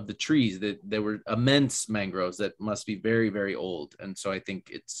height of the trees, that there were immense mangroves that must be very, very old. And so I think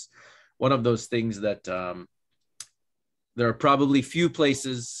it's one of those things that there are probably few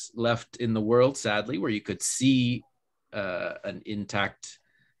places left in the world, sadly, where you could see an intact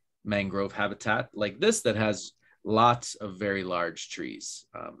mangrove habitat like this that has lots of very large trees.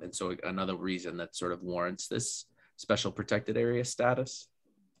 And so another reason that sort of warrants this special protected area status.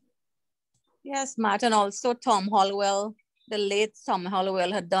 Yes, Matt, and also Tom Hollowell, the late Tom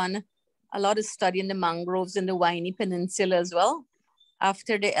Hollowell had done a lot of study in the mangroves in the Winey Peninsula as well.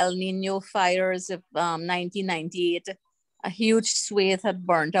 After the El Nino fires of 1998, a huge swathe had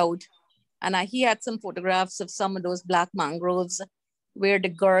burnt out. And he had some photographs of some of those black mangroves where the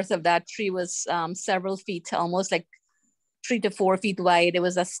girth of that tree was several feet, almost like 3 to 4 feet wide. It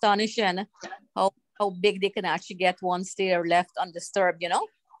was astonishing how big they can actually get once they are left undisturbed, you know?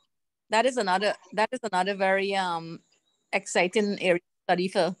 That is another very exciting area to study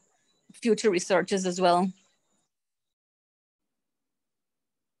for future researchers as well.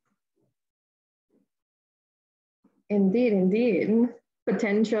 Indeed, indeed.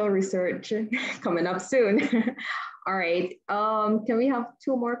 Potential research coming up soon. All right. Can we have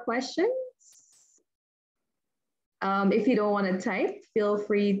two more questions? If you don't want to type, feel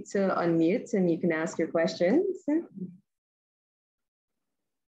free to unmute and you can ask your questions.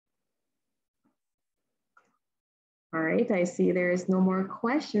 All right, I see there's no more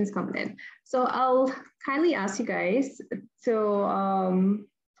questions coming in. So I'll kindly ask you guys to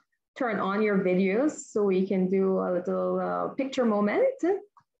turn on your videos so we can do a little picture moment.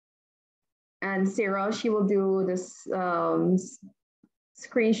 And Sarah, she will do this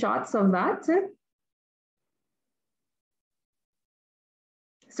screenshots of that.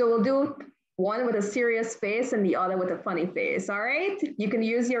 So we'll do one with a serious face and the other with a funny face, all right? You can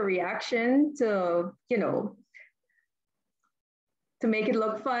use your reaction to, you know, to make it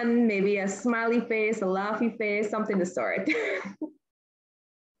look fun, maybe a smiley face, a laughy face, something to sort.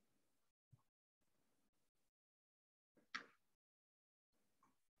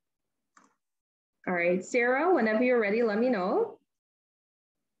 All right, Sarah, whenever you're ready, let me know.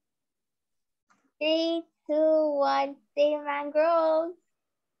 3, 2, 1, say mangroves.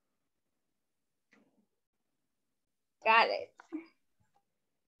 Got it.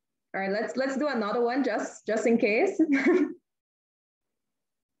 All right, let's do another one just in case.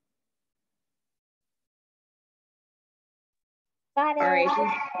 Got it. All right,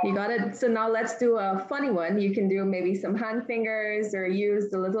 you got it. So now let's do a funny one. You can do maybe some hand fingers or use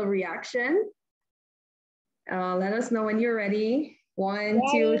the little reaction. Let us know when you're ready. 1,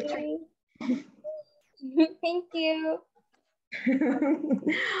 2, 3. Thank you.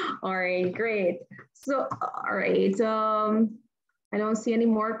 All right, great. So, all right, I don't see any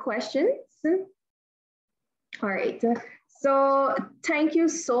more questions. All right, so thank you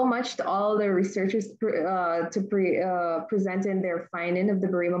so much to all the researchers presenting their finding of the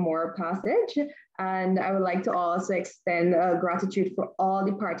Barima-Mora passage. And I would like to also extend gratitude for all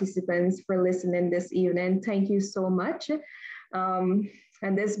the participants for listening this evening. Thank you so much. And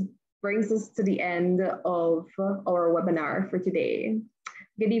this brings us to the end of our webinar for today.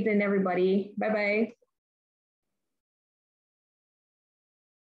 Good evening, everybody. Bye-bye.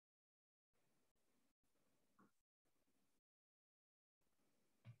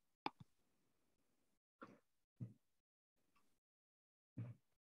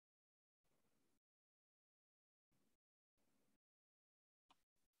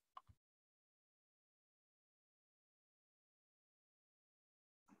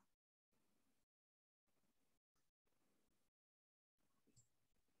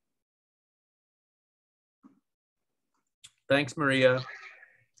 Thanks, Maria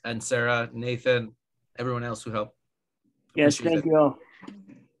and Sarah, Nathan, everyone else who helped. Yes, Appreciate thank it. you all.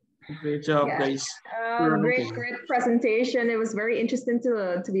 Great job, Yeah. guys. Great presentation. It was very interesting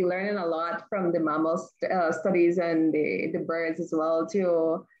to be learning a lot from the mammal studies and the birds as well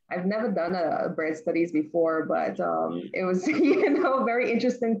too. I've never done a bird studies before, but it was very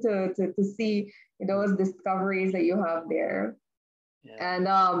interesting to see those discoveries that you have there. Yeah. And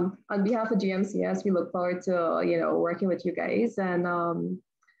on behalf of GMCS, we look forward to working with you guys and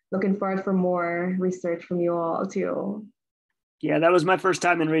looking forward for more research from you all too. Yeah, that was my first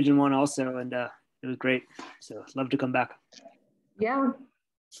time in Region 1 also, and it was great. So I'd love to come back. Yeah,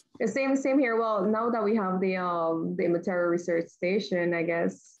 the same here. Well, now that we have the Matera Research Station, I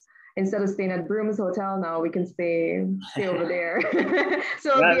guess instead of staying at Broom's Hotel, now we can stay over there.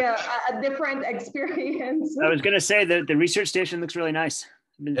 So it'll be a different experience. I was gonna say that the research station looks really nice.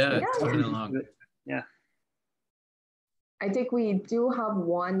 Yeah, it's coming along. Yeah. I think we do have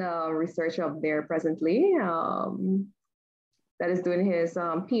one researcher up there presently. That is doing his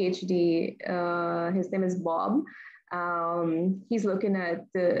PhD. His name is Bob. He's looking at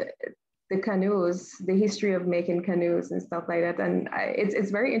the canoes, the history of making canoes and stuff like that. And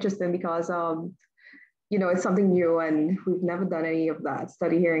it's very interesting because, it's something new and we've never done any of that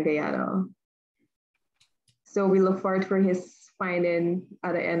study here in Guyana. So we look forward for his finding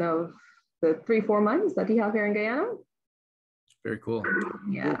at the end of the 3-4 months that he have here in Guyana. Very cool.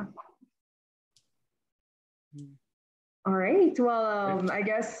 Yeah. All right. Well, I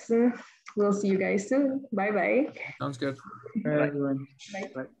guess we'll see you guys soon. Bye-bye. Sounds good. Bye, everyone. Bye.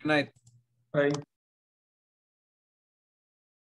 Good night. Bye.